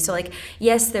responsibility. So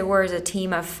yes, there was a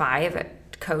team of 5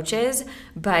 coaches,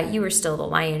 but you were still the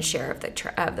lion's share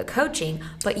of the coaching,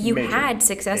 but you had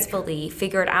successfully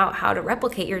figured out how to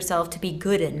replicate yourself to be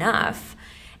good enough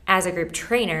as a group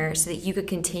trainer so that you could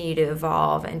continue to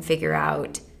evolve and figure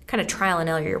out, kind of trial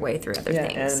and error your way through other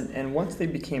things. And once they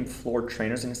became floor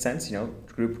trainers in a sense,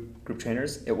 group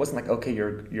trainers, it wasn't like, okay,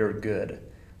 you're good.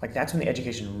 Like, that's when the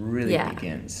education really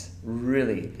begins.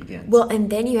 Well, and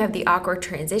then you have the awkward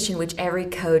transition, which every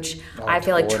coach, I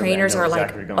feel like trainers are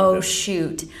like, oh,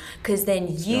 shoot. Because then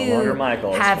you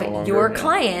have your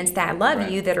clients that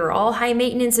love you, that are all high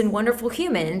maintenance and wonderful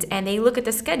humans, and they look at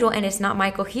the schedule, and it's not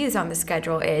Michael Hughes on the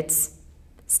schedule. It's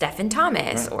Stephen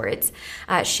Thomas or it's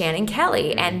Shannon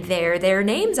Kelly, and there their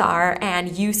names are,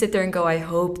 and you sit there and go, I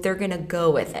hope they're going to go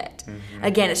with it.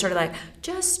 Again, it's sort of like,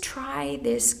 just try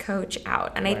this coach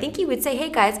out. And I think you would say, hey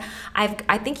guys,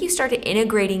 I think you started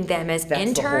integrating them as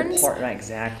interns. The whole part,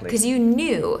 exactly. Because you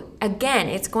knew, again,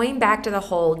 it's going back to the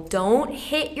whole, don't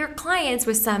hit your clients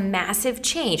with some massive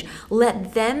change.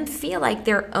 Let them feel like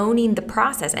they're owning the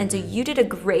process. And so you did a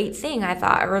great thing, I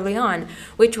thought, early on,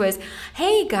 which was,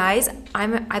 hey guys,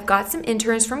 I've got some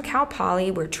interns from Cal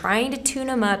Poly. We're trying to tune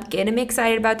them up, get them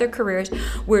excited about their careers.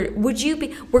 We're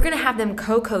going to have them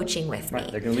co-coaching with me.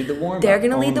 They're going to lead the warm-up. They're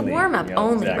going to lead the warm-up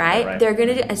only, right? They're going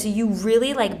to do, and so you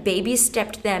really baby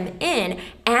stepped them in,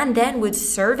 and then would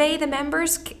survey the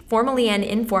members formally and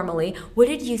informally. What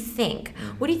did you think?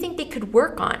 What do you think they could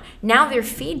work on? Now their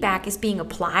feedback is being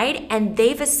applied, and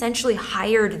they've essentially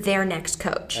hired their next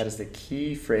coach. That is the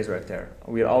key phrase right there.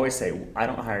 We would always say, I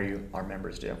don't hire you, our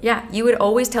members do. Yeah, you would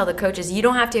always tell the coaches, you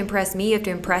don't have to impress me, you have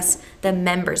to impress the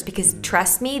members, because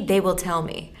trust me, they will tell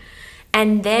me.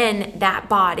 And then that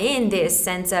bought in this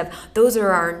sense of, those are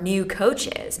our new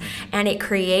coaches. And it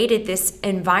created this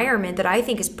environment that I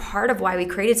think is part of why we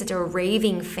created such a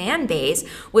raving fan base,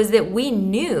 was that we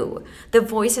knew the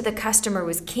voice of the customer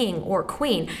was king or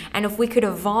queen. And if we could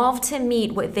evolve to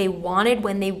meet what they wanted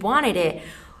when they wanted it,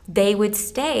 they would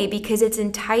stay, because it's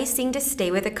enticing to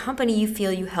stay with a company you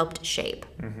feel you helped shape.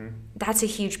 That's a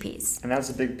huge piece. And that's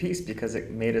a big piece, because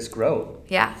it made us grow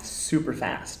super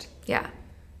fast. Yeah.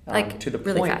 To the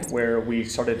really point fast. where we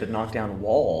started to knock down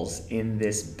walls in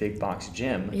this big box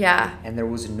gym. Yeah. And there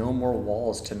was no more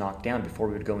walls to knock down before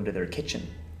we would go into their kitchen.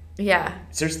 Yeah.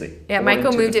 Seriously. Yeah,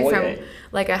 Michael moved it from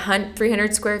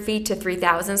 300 square feet to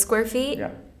 3,000 square feet.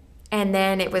 Yeah. And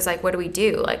then it was like, what do we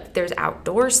do? There's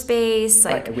outdoor space.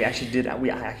 We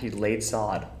actually laid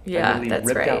sod. Yeah, that's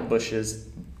ripped out bushes,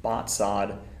 bought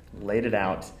sod, laid it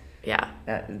out. Yeah.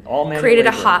 All created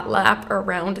a hot lap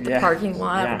around the parking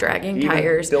lot, dragging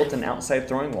tires. Built an outside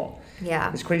throwing wall. Yeah.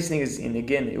 This crazy thing is, and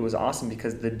again, it was awesome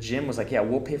because the gym was like, yeah,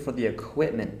 we'll pay for the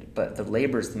equipment, but the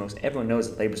labor is the most, everyone knows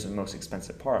that labor is the most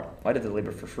expensive part. Why did the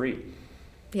labor for free?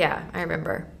 Yeah, I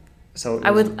remember. So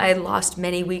I lost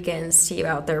many weekends to you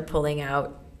out there pulling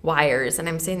out wires, and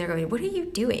I'm sitting there going, what are you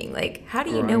doing? How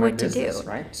do you know what to do?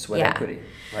 Right? Sweat equity.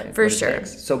 Right? For sure.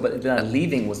 So, but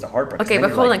leaving was the hard part. Okay,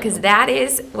 but hold on, because that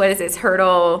is, what is this,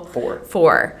 hurdle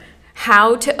 4.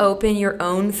 how to open your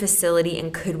own facility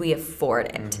and could we afford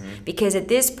it? Because at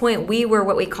this point, we were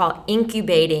what we call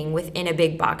incubating within a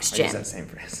big box gym. I use that same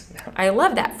phrase. I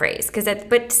love that phrase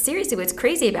but seriously, what's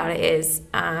crazy about it is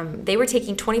they were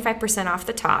taking 25% off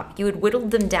the top. You would whittle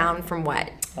them down from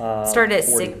what? Started at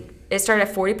 40. It started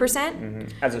at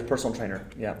 40%? As a personal trainer,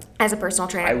 yeah. As a personal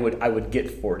trainer. I would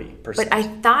get 40%. But I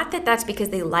thought that's because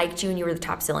they liked you and you were the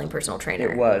top selling personal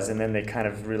trainer. It was, and then they kind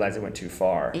of realized it went too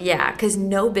far. Yeah, because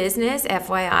no business,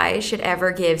 FYI, should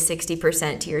ever give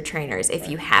 60% to your trainers. If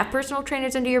you have personal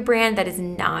trainers under your brand, that is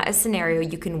not a scenario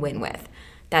you can win with.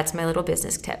 That's my little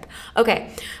business tip. Okay,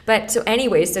 but so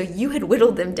anyway, so you had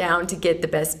whittled them down to get the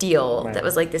best deal. Right. That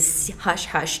was like this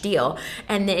hush-hush deal.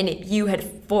 And then you had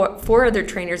four other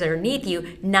trainers underneath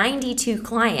you, 92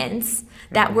 clients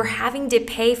that were having to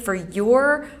pay for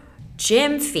your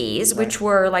gym fees, which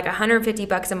were like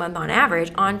 $150 a month on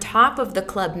average, on top of the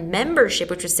club membership,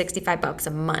 which was $65 a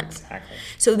month. Exactly.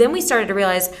 So then we started to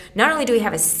realize not only do we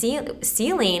have a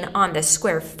ceiling on the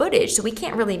square footage, so we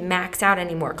can't really max out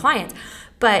any more clients,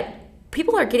 but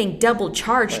people are getting double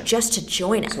charged just to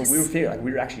join us. So we were feeling like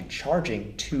we were actually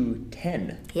charging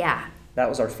 $210. Yeah. That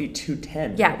was our fee,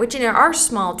 $210. Yeah, which in our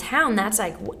small town, that's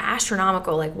like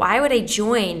astronomical. Like, why would I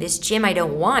join this gym I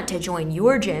don't want to join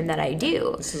your gym that I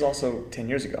do? This is also 10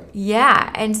 years ago. Yeah,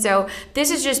 and so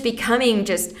this is just becoming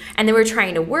and then we're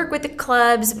trying to work with the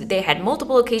clubs. They had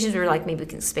multiple locations. We were like, maybe we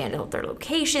can expand out their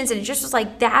locations. And it just was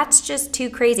like, that's just too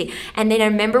crazy. And then I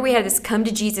remember we had this come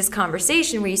to Jesus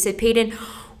conversation where you said, Peyton,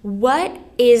 what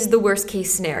is the worst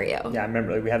case scenario? Yeah, I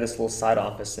remember. Like, we had this little side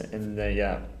office in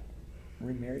the... Were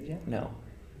we married yet? No.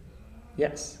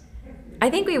 Yes.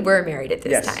 I think we were married at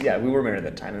this time. Yes, yeah, we were married at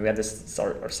that time. And we had this,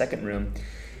 our second room,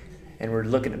 and we're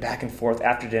looking back and forth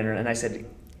after dinner. And I said,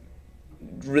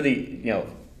 really,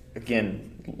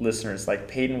 again, listeners, like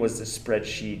Peyton was the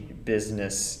spreadsheet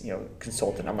business,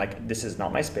 consultant. I'm like, this is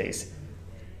not my space.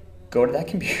 Go to that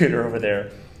computer over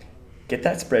there, get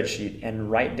that spreadsheet,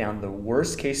 and write down the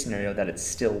worst case scenario that it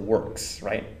still works,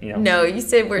 right? No, you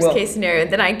said worst case scenario,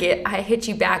 and then I hit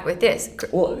you back with this.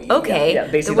 Well, okay, yeah,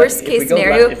 the worst case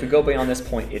scenario. If we go beyond this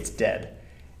point, it's dead.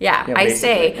 Yeah, I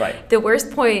say right. The worst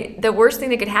thing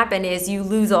that could happen is you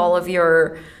lose all of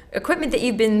your equipment that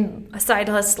you've been side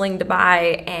hustling to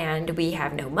buy, and we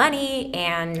have no money,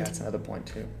 and that's another point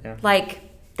too. Yeah, like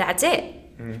that's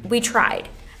it. Mm-hmm. We tried.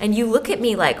 And you look at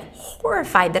me like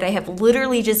horrified that I have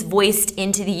literally just voiced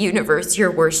into the universe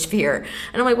your worst fear.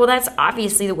 And I'm like, well, that's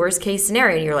obviously the worst case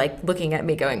scenario. And you're like looking at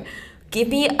me going, give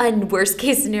me a worst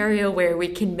case scenario where we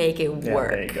can make it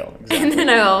work. Yeah, there you go. Exactly. And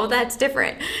then that's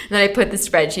different. And then I put the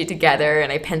spreadsheet together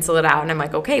and I pencil it out. And I'm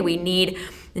like, okay, we need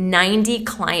 90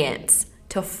 clients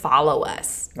to follow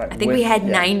us. Right. I think we had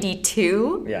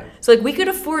 92. Yeah. So like we could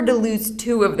afford to lose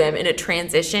 2 of them in a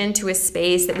transition to a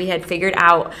space that we had figured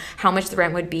out how much the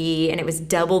rent would be, and it was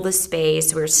double the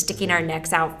space. So we were sticking our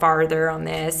necks out farther on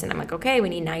this, and I'm like, okay, we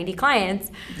need 90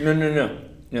 clients. No.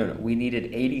 We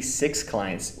needed 86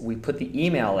 clients. We put the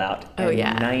email out, and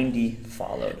 90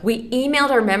 followed. We emailed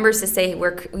our members to say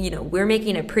we're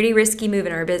making a pretty risky move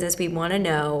in our business. We want to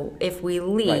know if we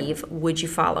leave, would you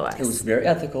follow us? It was very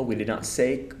ethical. We did not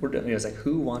say we're doing. It was like,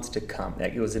 who wants to come?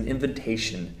 Like, it was an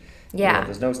invitation. Yeah.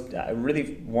 I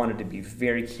really wanted to be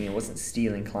very keen. It wasn't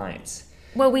stealing clients.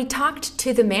 Well, we talked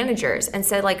to the managers and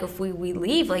said, like, if we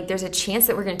leave, like, there's a chance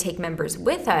that we're going to take members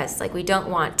with us. Like, we're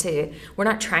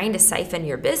not trying to siphon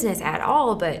your business at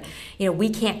all, but, we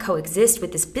can't coexist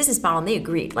with this business model. And they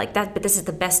agreed, like that, but this is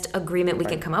the best agreement we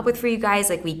can come up with for you guys.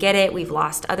 Like, we get it. We've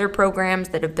lost other programs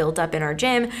that have built up in our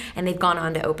gym, and they've gone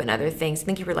on to open other things. I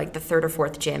think you were like the 3rd or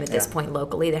 4th gym at this point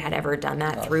locally that had ever done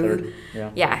that through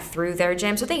their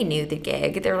gym. So they knew the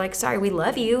gig. They're like, sorry, we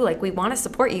love you. Like, we want to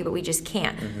support you, but we just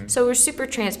can't. Mm-hmm. So we're super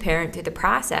transparent through the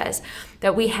process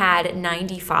that we had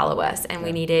 90 follow us, and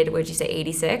we needed, what did you say,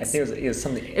 86? I think it was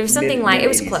something. It was something like, it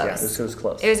was close. Yeah, it was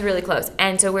close. It was really close.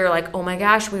 And so we were like, oh my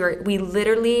gosh, we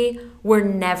literally were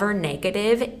never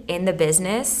negative in the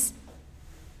business,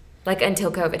 like,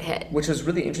 until COVID hit. Which was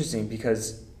really interesting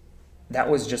because that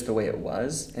was just the way it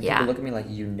was. And people look at me like,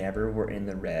 you never were in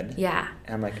the red. Yeah.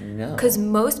 And I'm like, no. Because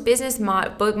most business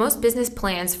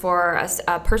plans for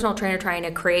a personal trainer trying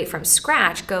to create from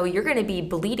scratch you're going to be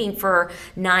bleeding for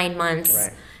 9 months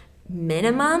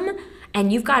minimum,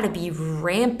 and you've got to be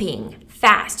ramping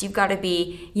fast. You've got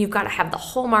to have the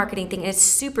whole marketing thing. And it's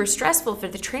super stressful for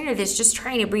the trainer that's just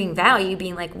trying to bring value,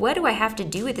 being like, what do I have to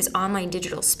do with this online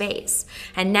digital space?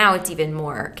 And now it's even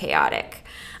more chaotic.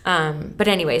 But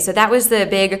anyway, so that was the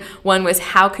big one, was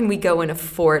how can we go and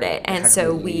afford it? And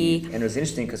so and it was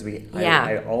interesting because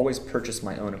I always purchased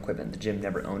my own equipment. The gym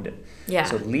never owned it. Yeah.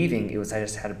 So leaving, I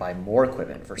just had to buy more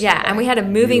equipment for. Yeah, and we had a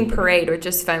moving parade, which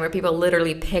is fun, where people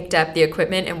literally picked up the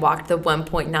equipment and walked the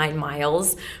 1.9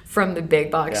 miles from the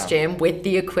big box gym with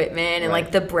the equipment, and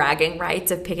like the bragging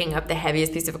rights of picking up the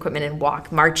heaviest piece of equipment and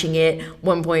marching it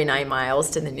 1.9 miles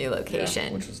to the new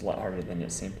location. Which was a lot harder than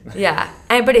it seemed. Yeah,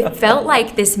 but it felt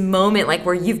like this moment, like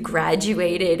where you've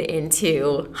graduated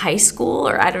into high school,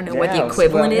 or I don't know what the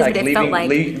equivalent is, like but it felt like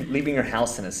leaving your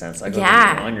house in a sense. Like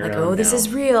on your like own this now.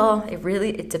 is real.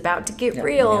 It's about to get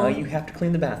real. Now you have to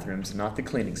clean the bathrooms, not the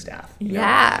cleaning staff.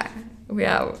 Yeah,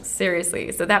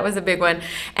 seriously. So that was a big one.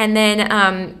 And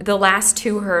then the last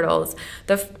two hurdles,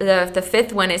 the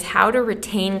fifth one is how to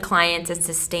retain clients and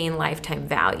sustain lifetime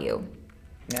value.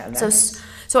 Yeah,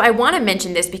 So I want to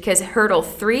mention this because hurdle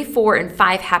 3, 4, and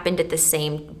 5 happened at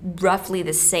roughly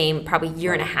the same, probably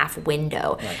year and a half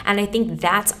window. Right. And I think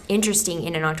that's interesting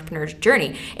in an entrepreneur's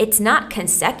journey. It's not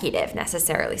consecutive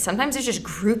necessarily. Sometimes there's just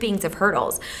groupings of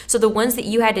hurdles. So the ones that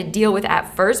you had to deal with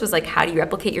at first was like, how do you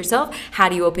replicate yourself? How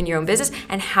do you open your own business?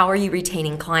 And how are you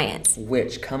retaining clients?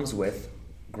 Which comes with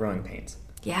growing pains.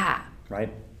 Yeah.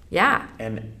 Right? Yeah.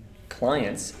 And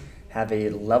clients have a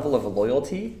level of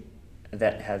loyalty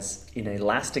that has an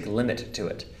elastic limit to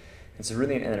it. And so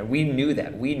really, and we knew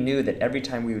that. We knew that every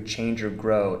time we would change or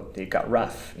grow, it got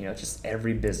rough. Just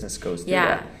every business goes through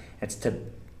that. It's to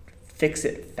fix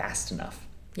it fast enough.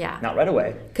 Yeah. Not right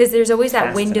away. Because there's always that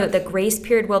Fast window, enough. the grace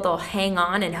period where they'll hang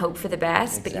on and hope for the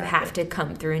best, but you Exactly. have to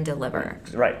come through and deliver.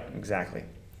 Right, exactly.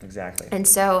 And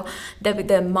so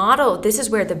the model, this is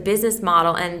where the business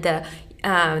model and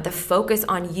the focus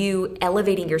on you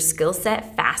elevating your skill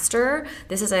set faster.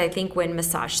 This is, I think, when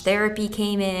massage therapy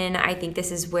came in. I think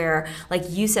this is where, like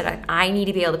you said, I need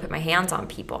to be able to put my hands on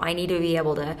people. I need to be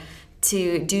able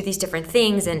to do these different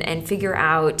things and figure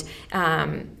out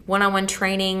one-on-one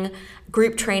training,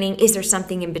 group training. Is there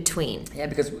something in between? Yeah,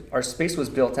 because our space was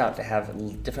built out to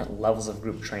have different levels of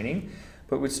group training,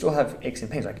 but we'd still have aches and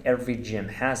pains. Like every gym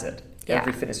has it. Yeah.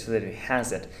 Every fitness facility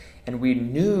has it. And we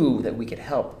knew that we could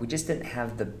help. We just didn't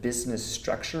have the business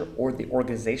structure or the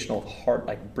organizational heart,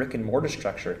 like brick and mortar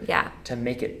structure, to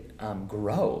make it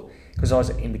grow. Because always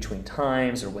in between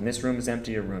times, or when this room is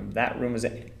empty, or that room is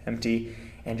empty,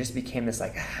 and just became this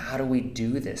like, how do we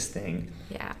do this thing?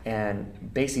 Yeah.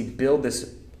 And basically build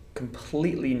this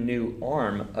completely new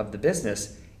arm of the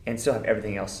business and still have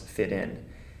everything else fit in.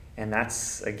 And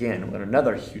that's, again, when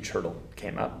another huge hurdle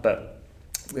came up. But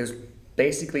it was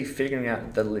basically figuring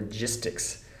out the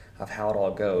logistics of how it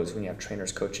all goes when you have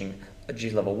trainers coaching a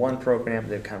G level 1 program.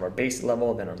 They're kind of our base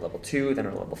level, then our level 2, then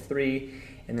our level 3,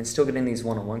 and then still getting these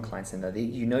one-on-one clients in there.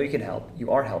 You know you can help, you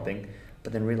are helping,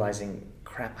 but then realizing,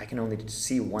 crap, I can only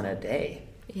see one a day.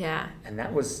 Yeah. And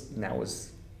that was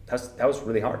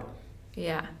really hard.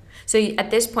 Yeah. So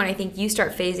at this point, I think you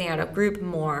start phasing out a group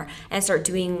more and start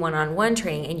doing one-on-one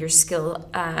training, and your skill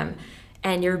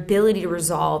and your ability to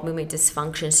resolve movement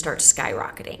dysfunction starts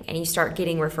skyrocketing. And you start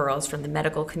getting referrals from the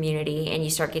medical community, and you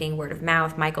start getting word of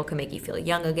mouth. Michael can make you feel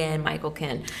young again. Michael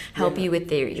can help you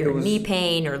with your knee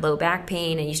pain or low back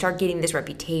pain, and you start getting this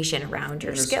reputation around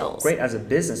your skills. Great as a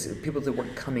business. People that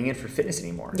weren't coming in for fitness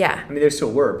anymore. Yeah. I mean, there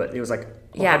still were, but it was like,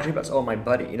 how'd you do this? Oh, my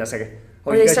buddy. It's like,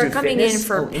 or they start coming in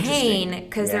for pain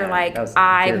because they're like,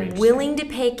 I'm willing to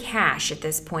pay cash at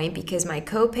this point because my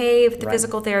copay for the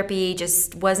physical therapy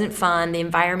just wasn't fun. The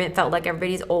environment felt like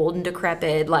everybody's old and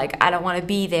decrepit. Like, I don't want to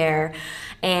be there.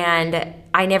 And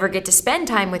I never get to spend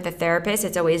time with the therapist.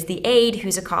 It's always the aide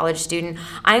who's a college student.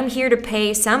 I'm here to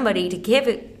pay somebody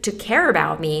to care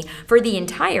about me for the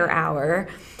entire hour.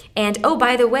 And, oh,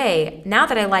 by the way, now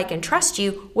that I like and trust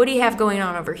you, what do you have going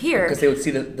on over here? Because they would see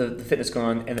the fitness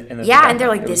going on. And they're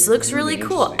like, this looks really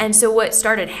cool. And so what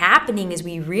started happening is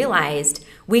we realized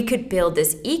we could build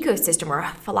this ecosystem or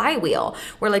a flywheel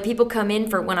where like people come in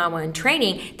for one-on-one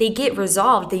training, they get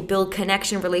resolved, they build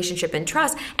connection, relationship, and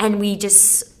trust, and we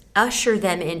just usher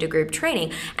them into group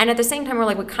training. And at the same time,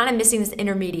 we're kind of missing this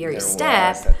intermediary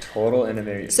step. Was that total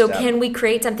intermediary so step. Can we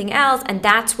create something else? And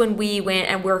that's when we went,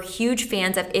 and we're huge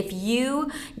fans of, if you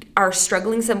are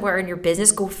struggling somewhere in your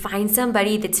business, go find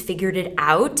somebody that's figured it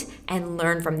out and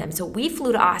learn from them. So we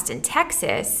flew to Austin,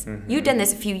 Texas. You've done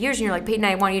this a few years and you're like, Peyton,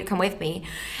 I want you to come with me.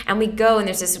 And we go, and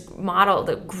there's this model,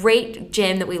 the great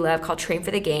gym that we love called Train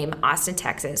for the Game, Austin,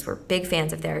 Texas. We're big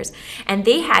fans of theirs. And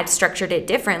they had structured it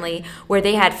differently, where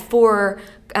they had 4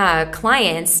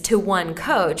 clients to one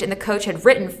coach, and the coach had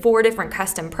written 4 different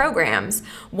custom programs,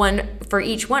 one for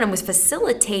each one, and was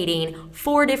facilitating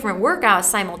 4 different workouts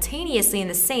simultaneously in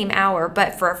the same hour,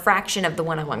 but for a fraction of the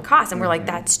one-on-one cost. And we're like,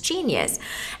 that's genius.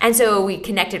 And so we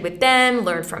connected with them,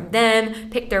 learned from them,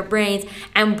 picked their brains,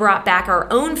 and brought back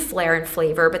our own flair and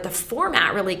flavor, but the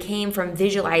format really came from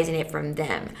visualizing it from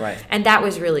them. Right. And that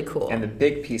was really cool. And the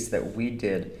big piece that we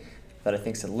did that I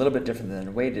think is a little bit different than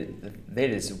the way they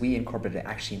did is we incorporated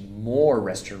actually more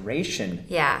restoration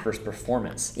versus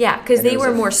performance. Yeah, because they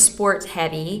were more sports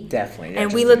heavy. Definitely.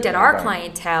 And we looked at our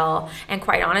clientele, and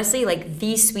quite honestly, like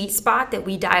the sweet spot that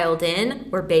we dialed in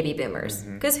were baby boomers.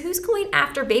 Because who's going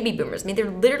after baby boomers? I mean, they're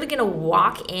literally going to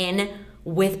walk in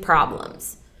with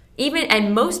problems.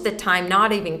 And most of the time,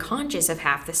 not even conscious of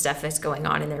half the stuff that's going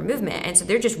on in their movement. And so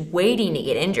they're just waiting to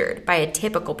get injured by a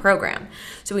typical program.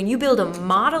 So when you build a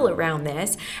model around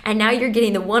this, and now you're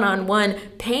getting the one-on-one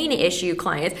pain issue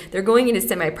clients, they're going into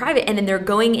semi-private, and then they're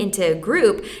going into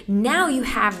group. Now you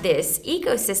have this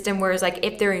ecosystem, whereas like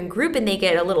if they're in group and they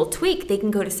get a little tweak, they can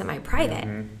go to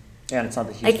semi-private. Yeah, and it's not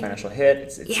the huge financial hit.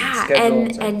 It's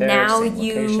schedule, and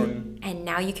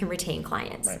now you can retain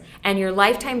clients. Right. And your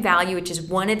lifetime value, which is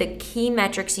one of the key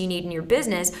metrics you need in your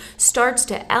business, starts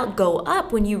to go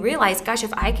up when you realize, gosh,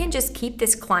 if I can just keep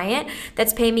this client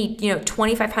that's paying me,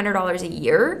 $2,500 a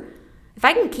year, if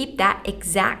I can keep that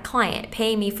exact client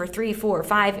paying me for 3, 4,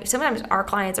 5, sometimes our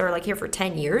clients are like here for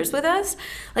 10 years with us,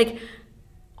 like,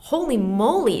 holy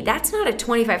moly, that's not a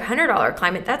 $2,500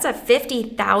 client, that's a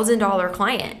 $50,000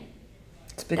 client.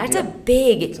 That's a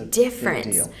big difference.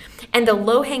 Big deal. And the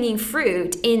low-hanging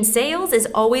fruit in sales is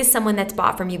always someone that's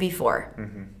bought from you before.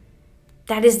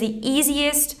 That is the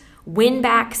easiest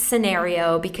win-back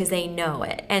scenario because they know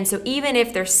it. And so even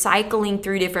if they're cycling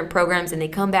through different programs and they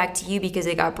come back to you because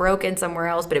they got broken somewhere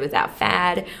else, but it was that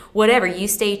fad, whatever, you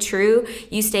stay true,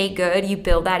 you stay good, you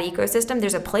build that ecosystem,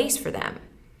 there's a place for them.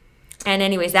 And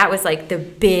anyways, that was like the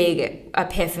big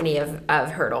epiphany of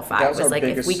Hurdle 5. Was like,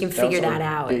 if we can figure that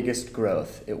out. Biggest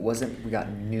growth. It wasn't we got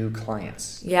new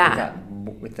clients. Yeah. We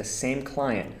got with the same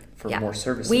client for more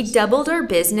services. We doubled our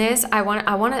business. I want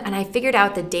to, and I figured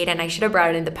out the data, and I should have brought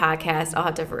it in the podcast. I'll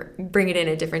have to bring it in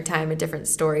a different time, a different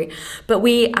story. But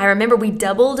I remember we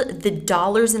doubled the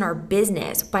dollars in our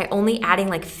business by only adding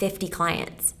like 50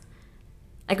 clients.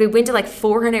 Like we went to like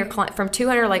 400 clients, from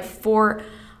 200, like 4.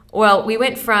 Well, we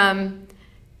went from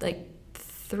like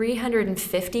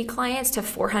 350 clients to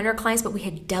 400 clients, but we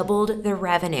had doubled the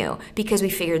revenue because we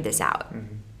figured this out.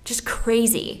 Just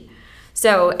crazy.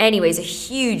 So anyways, a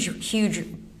huge, huge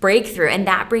breakthrough. And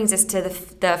that brings us to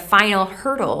the final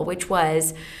hurdle, which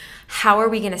was, how are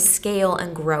we going to scale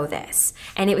and grow this?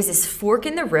 And it was this fork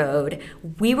in the road.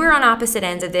 We were on opposite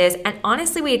ends of this. And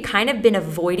honestly, we had kind of been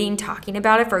avoiding talking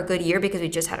about it for a good year because we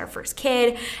just had our first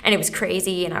kid and it was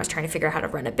crazy. And I was trying to figure out how to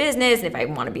run a business and if I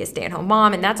want to be a stay-at-home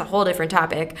mom. And that's a whole different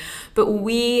topic. But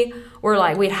we were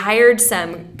like, we'd hired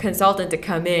some consultant to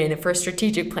come in for a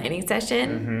strategic planning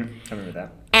session. I remember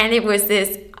that. And it was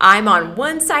this, I'm on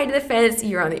one side of the fence,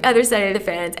 you're on the other side of the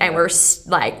fence, and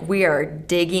we are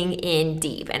digging in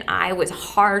deep. And I was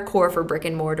hardcore for brick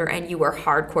and mortar, and you were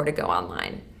hardcore to go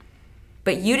online.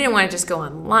 But you didn't want to just go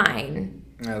online.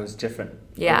 No, it was different.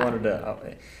 Yeah. I wanted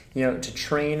to,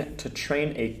 to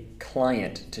train a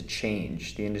client to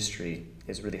change the industry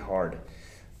is really hard.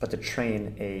 But to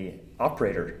train a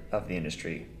operator of the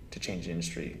industry to change the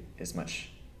industry is much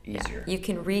easier. You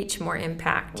can reach more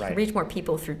impact. You can reach more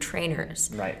people through trainers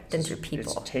than through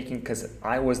people. It's because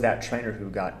I was that trainer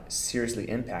who got seriously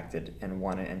impacted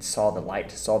and saw the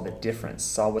light, saw the difference,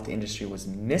 saw what the industry was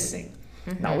missing.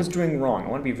 Not was doing wrong. I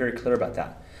want to be very clear about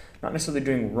that. Not necessarily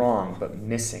doing wrong, but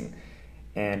missing.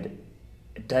 And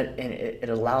it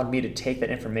allowed me to take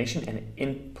that information and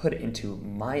input it into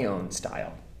my own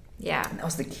style. Yeah. And that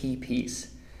was the key piece.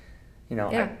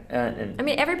 I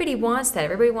mean, everybody wants that.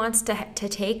 Everybody wants to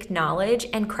take knowledge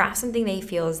and craft something they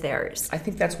feel is theirs. I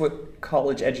think that's what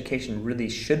college education really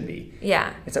should be.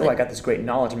 Yeah. It's like, I got this great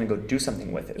knowledge, I'm going to go do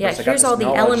something with it. Yeah, here's all the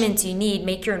elements you need,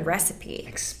 make your own recipe.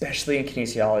 Especially in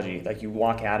kinesiology. Like, you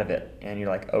walk out of it and you're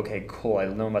like, okay, cool, I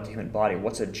know about the human body.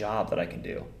 What's a job that I can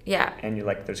do? Yeah. And you're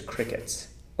like, there's crickets.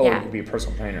 Oh, you could be a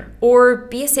personal trainer. Or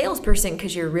be a salesperson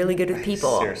because you're really good with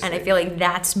people. Seriously. And I feel like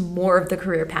that's more of the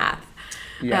career path.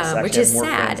 Yes, which I is have more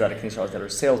sad. friends out of King Charles that are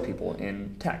salespeople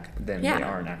in tech than Yeah. they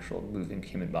are in actual moving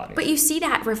human bodies. But you see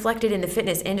that reflected in the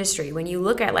fitness industry. When you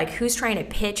look at like who's trying to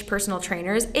pitch personal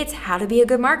trainers, it's how to be a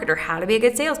good marketer, how to be a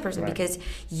good salesperson, Right. because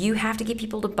you have to get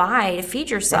people to buy to feed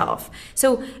yourself. Right.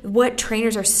 So what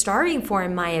trainers are starving for,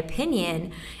 in my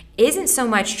opinion, isn't so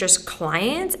much just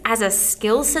clients as a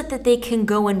skill set that they can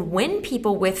go and win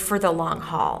people with for the long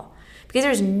haul. Because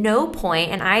there's no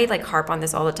point, and I like harp on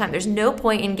this all the time, there's no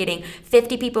point in getting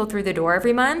 50 people through the door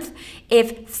every month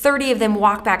if 30 of them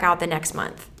walk back out the next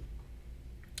month.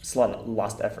 It's a lot of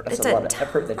lost effort. That's It's a lot of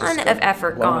effort that just ton of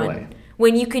effort blown gone. away.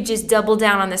 When you could just double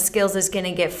down on the skills that's going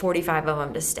to get 45 of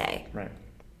them to stay. Right.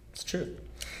 It's true.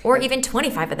 Or even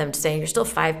 25 of them to stay, and you're still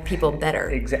 5 people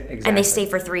better. Exactly. And they stay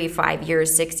for 3, 5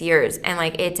 years, 6 years, and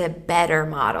like it's a better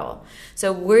model.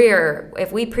 So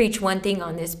if we preach one thing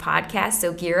on this podcast,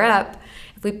 so gear up.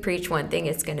 If we preach one thing,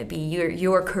 it's going to be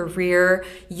your career,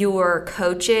 your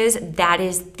coaches. That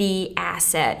is the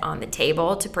asset on the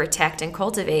table to protect and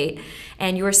cultivate,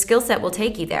 and your skill set will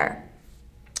take you there.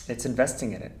 It's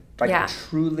investing in it. Like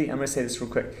truly, I'm going to say this real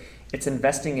quick. It's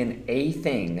investing in a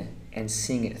thing and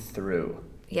seeing it through.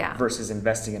 Yeah. Versus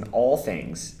investing in all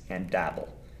things and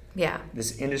dabble. Yeah.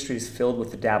 This industry is filled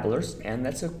with the dabblers, and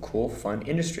that's a cool, fun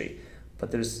industry.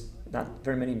 But there's not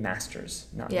very many masters,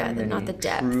 not the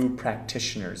depth. True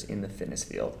practitioners in the fitness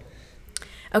field.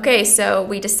 Okay, so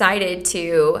we decided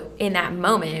in that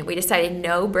moment,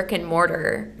 no brick and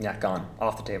mortar. Yeah, gone.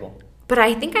 Off the table. But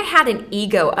I think I had an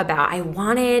ego I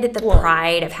wanted the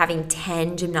pride of having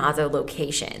 10 Gymnazo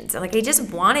locations. Like I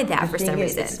just wanted that for some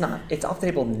reason. It's off the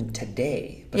table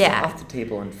today, but it's not off the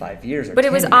table in 5 years or But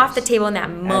 10 it was years off the table in that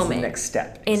moment. As the next step.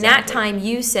 Exactly. In that time,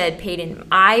 you said, Peyton,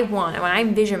 when I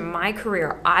envision my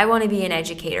career, I want to be an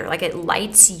educator. Like it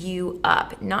lights you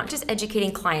up. Not just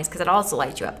educating clients, because it also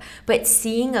lights you up, but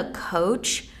seeing a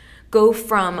coach go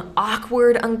from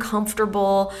awkward,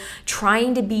 uncomfortable,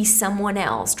 trying to be someone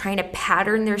else, trying to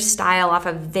pattern their style off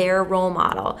of their role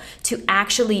model, to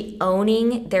actually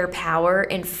owning their power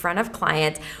in front of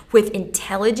clients with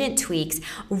intelligent tweaks,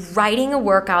 writing a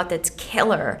workout that's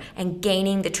killer and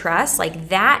gaining the trust, like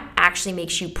that actually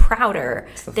makes you prouder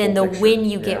than the win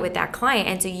you get with that client.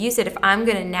 And so you said, if I'm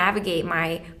going to navigate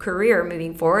my career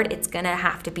moving forward, it's going to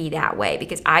have to be that way,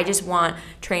 because I just want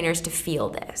trainers to feel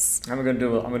this. I'm going to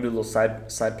do a little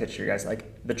side pitch here, guys.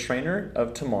 Like the trainer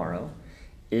of tomorrow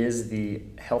is the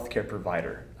healthcare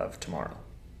provider of tomorrow,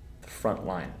 the front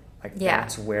line. Like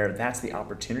that's the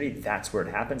opportunity, that's where it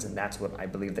happens, and that's what I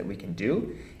believe that we can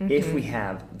do if we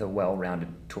have the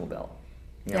well-rounded tool belt.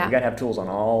 We got to have tools on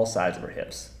all sides of our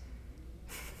hips.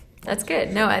 That's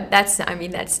good. No, that's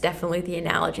definitely the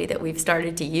analogy that we've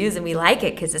started to use, and we like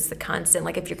it because it's the constant,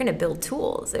 like if you're going to build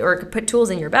tools or put tools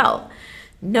in your belt,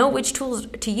 know which tools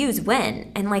to use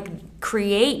when, and like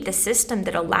create the system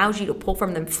that allows you to pull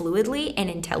from them fluidly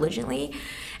and intelligently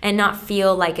and not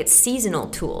feel like it's seasonal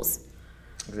tools.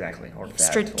 Exactly. Or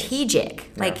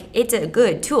strategic. Like it's a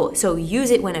good tool. So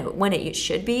use it when it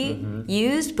should be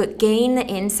used, but gain the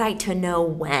insight to know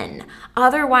when.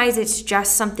 Otherwise, it's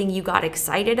just something you got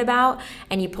excited about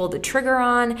and you pulled the trigger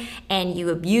on and you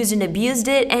abused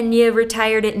it and you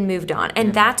retired it and moved on.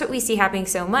 And that's what we see happening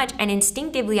so much. And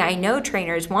instinctively, I know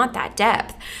trainers want that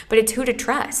depth, but it's who to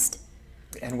trust.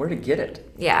 And where to get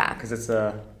it. Yeah. Because it's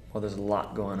there's a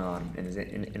lot going on in the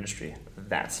industry.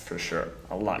 That's for sure.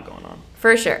 A lot going on.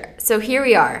 For sure. So here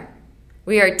we are.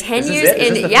 We are 10 years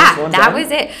in. That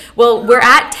was it. Well, we're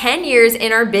at 10 years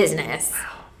in our business.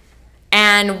 Wow.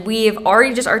 And we've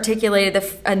already just articulated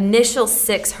the initial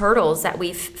 6 hurdles that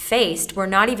we've faced. We're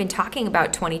not even talking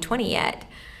about 2020 yet.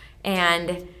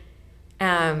 And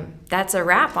that's a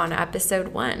wrap on episode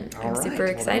 1. I'm super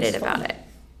excited about it.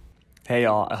 Hey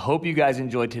y'all, I hope you guys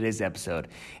enjoyed today's episode.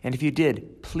 And if you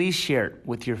did, please share it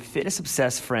with your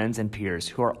fitness-obsessed friends and peers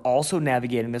who are also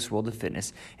navigating this world of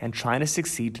fitness and trying to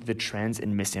succeed through the trends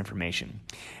and misinformation.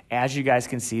 As you guys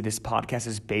can see, this podcast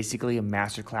is basically a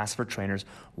masterclass for trainers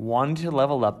wanting to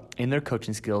level up in their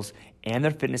coaching skills and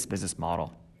their fitness business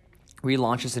model. We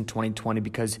launched this in 2020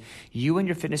 because you and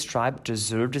your fitness tribe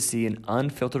deserve to see an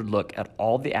unfiltered look at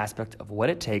all the aspects of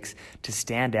what it takes to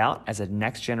stand out as a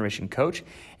next generation coach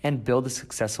and build a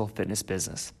successful fitness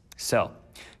business. So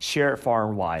share it far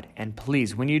and wide. And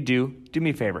please, when you do me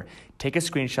a favor, take a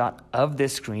screenshot of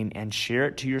this screen and share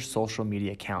it to your social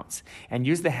media accounts and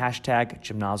use the hashtag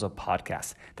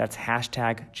GymnazoPodcast. That's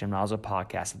hashtag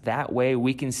GymnazoPodcast. That way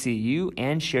we can see you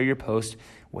and share your post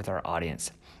with our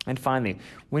audience. And finally,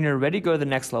 when you're ready to go to the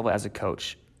next level as a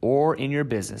coach, or in your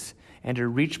business. And to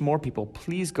reach more people,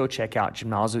 please go check out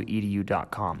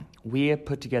gymnazoedu.com. We have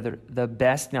put together the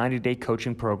best 90-day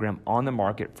coaching program on the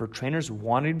market for trainers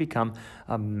wanting to become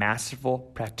a masterful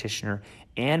practitioner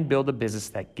and build a business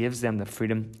that gives them the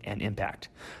freedom and impact.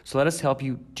 So let us help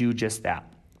you do just that.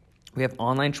 We have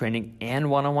online training and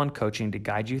one-on-one coaching to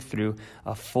guide you through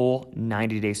a full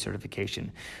 90-day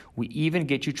certification. We even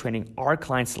get you training our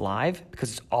clients live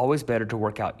because it's always better to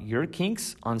work out your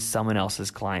kinks on someone else's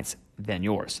clients than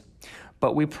yours.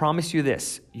 But we promise you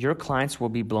this, your clients will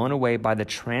be blown away by the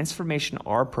transformation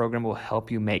our program will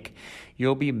help you make.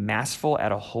 You'll be masterful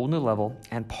at a whole new level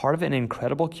and part of an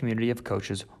incredible community of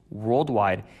coaches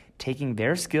worldwide taking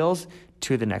their skills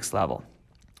to the next level.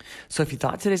 So if you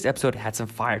thought today's episode had some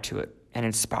fire to it and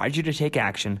inspired you to take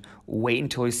action, wait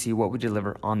until you see what we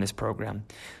deliver on this program.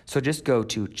 So just go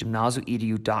to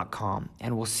gymnazoedu.com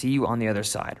and we'll see you on the other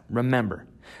side. Remember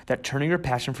that turning your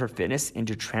passion for fitness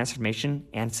into transformation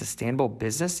and sustainable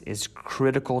business is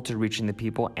critical to reaching the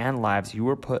people and lives you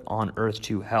were put on earth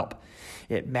to help.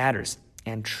 It matters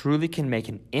and truly can make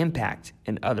an impact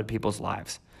in other people's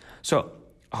lives. So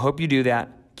I hope you do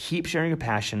that. Keep sharing your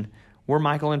passion. We're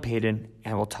Michael and Peyton,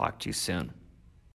 and we'll talk to you soon.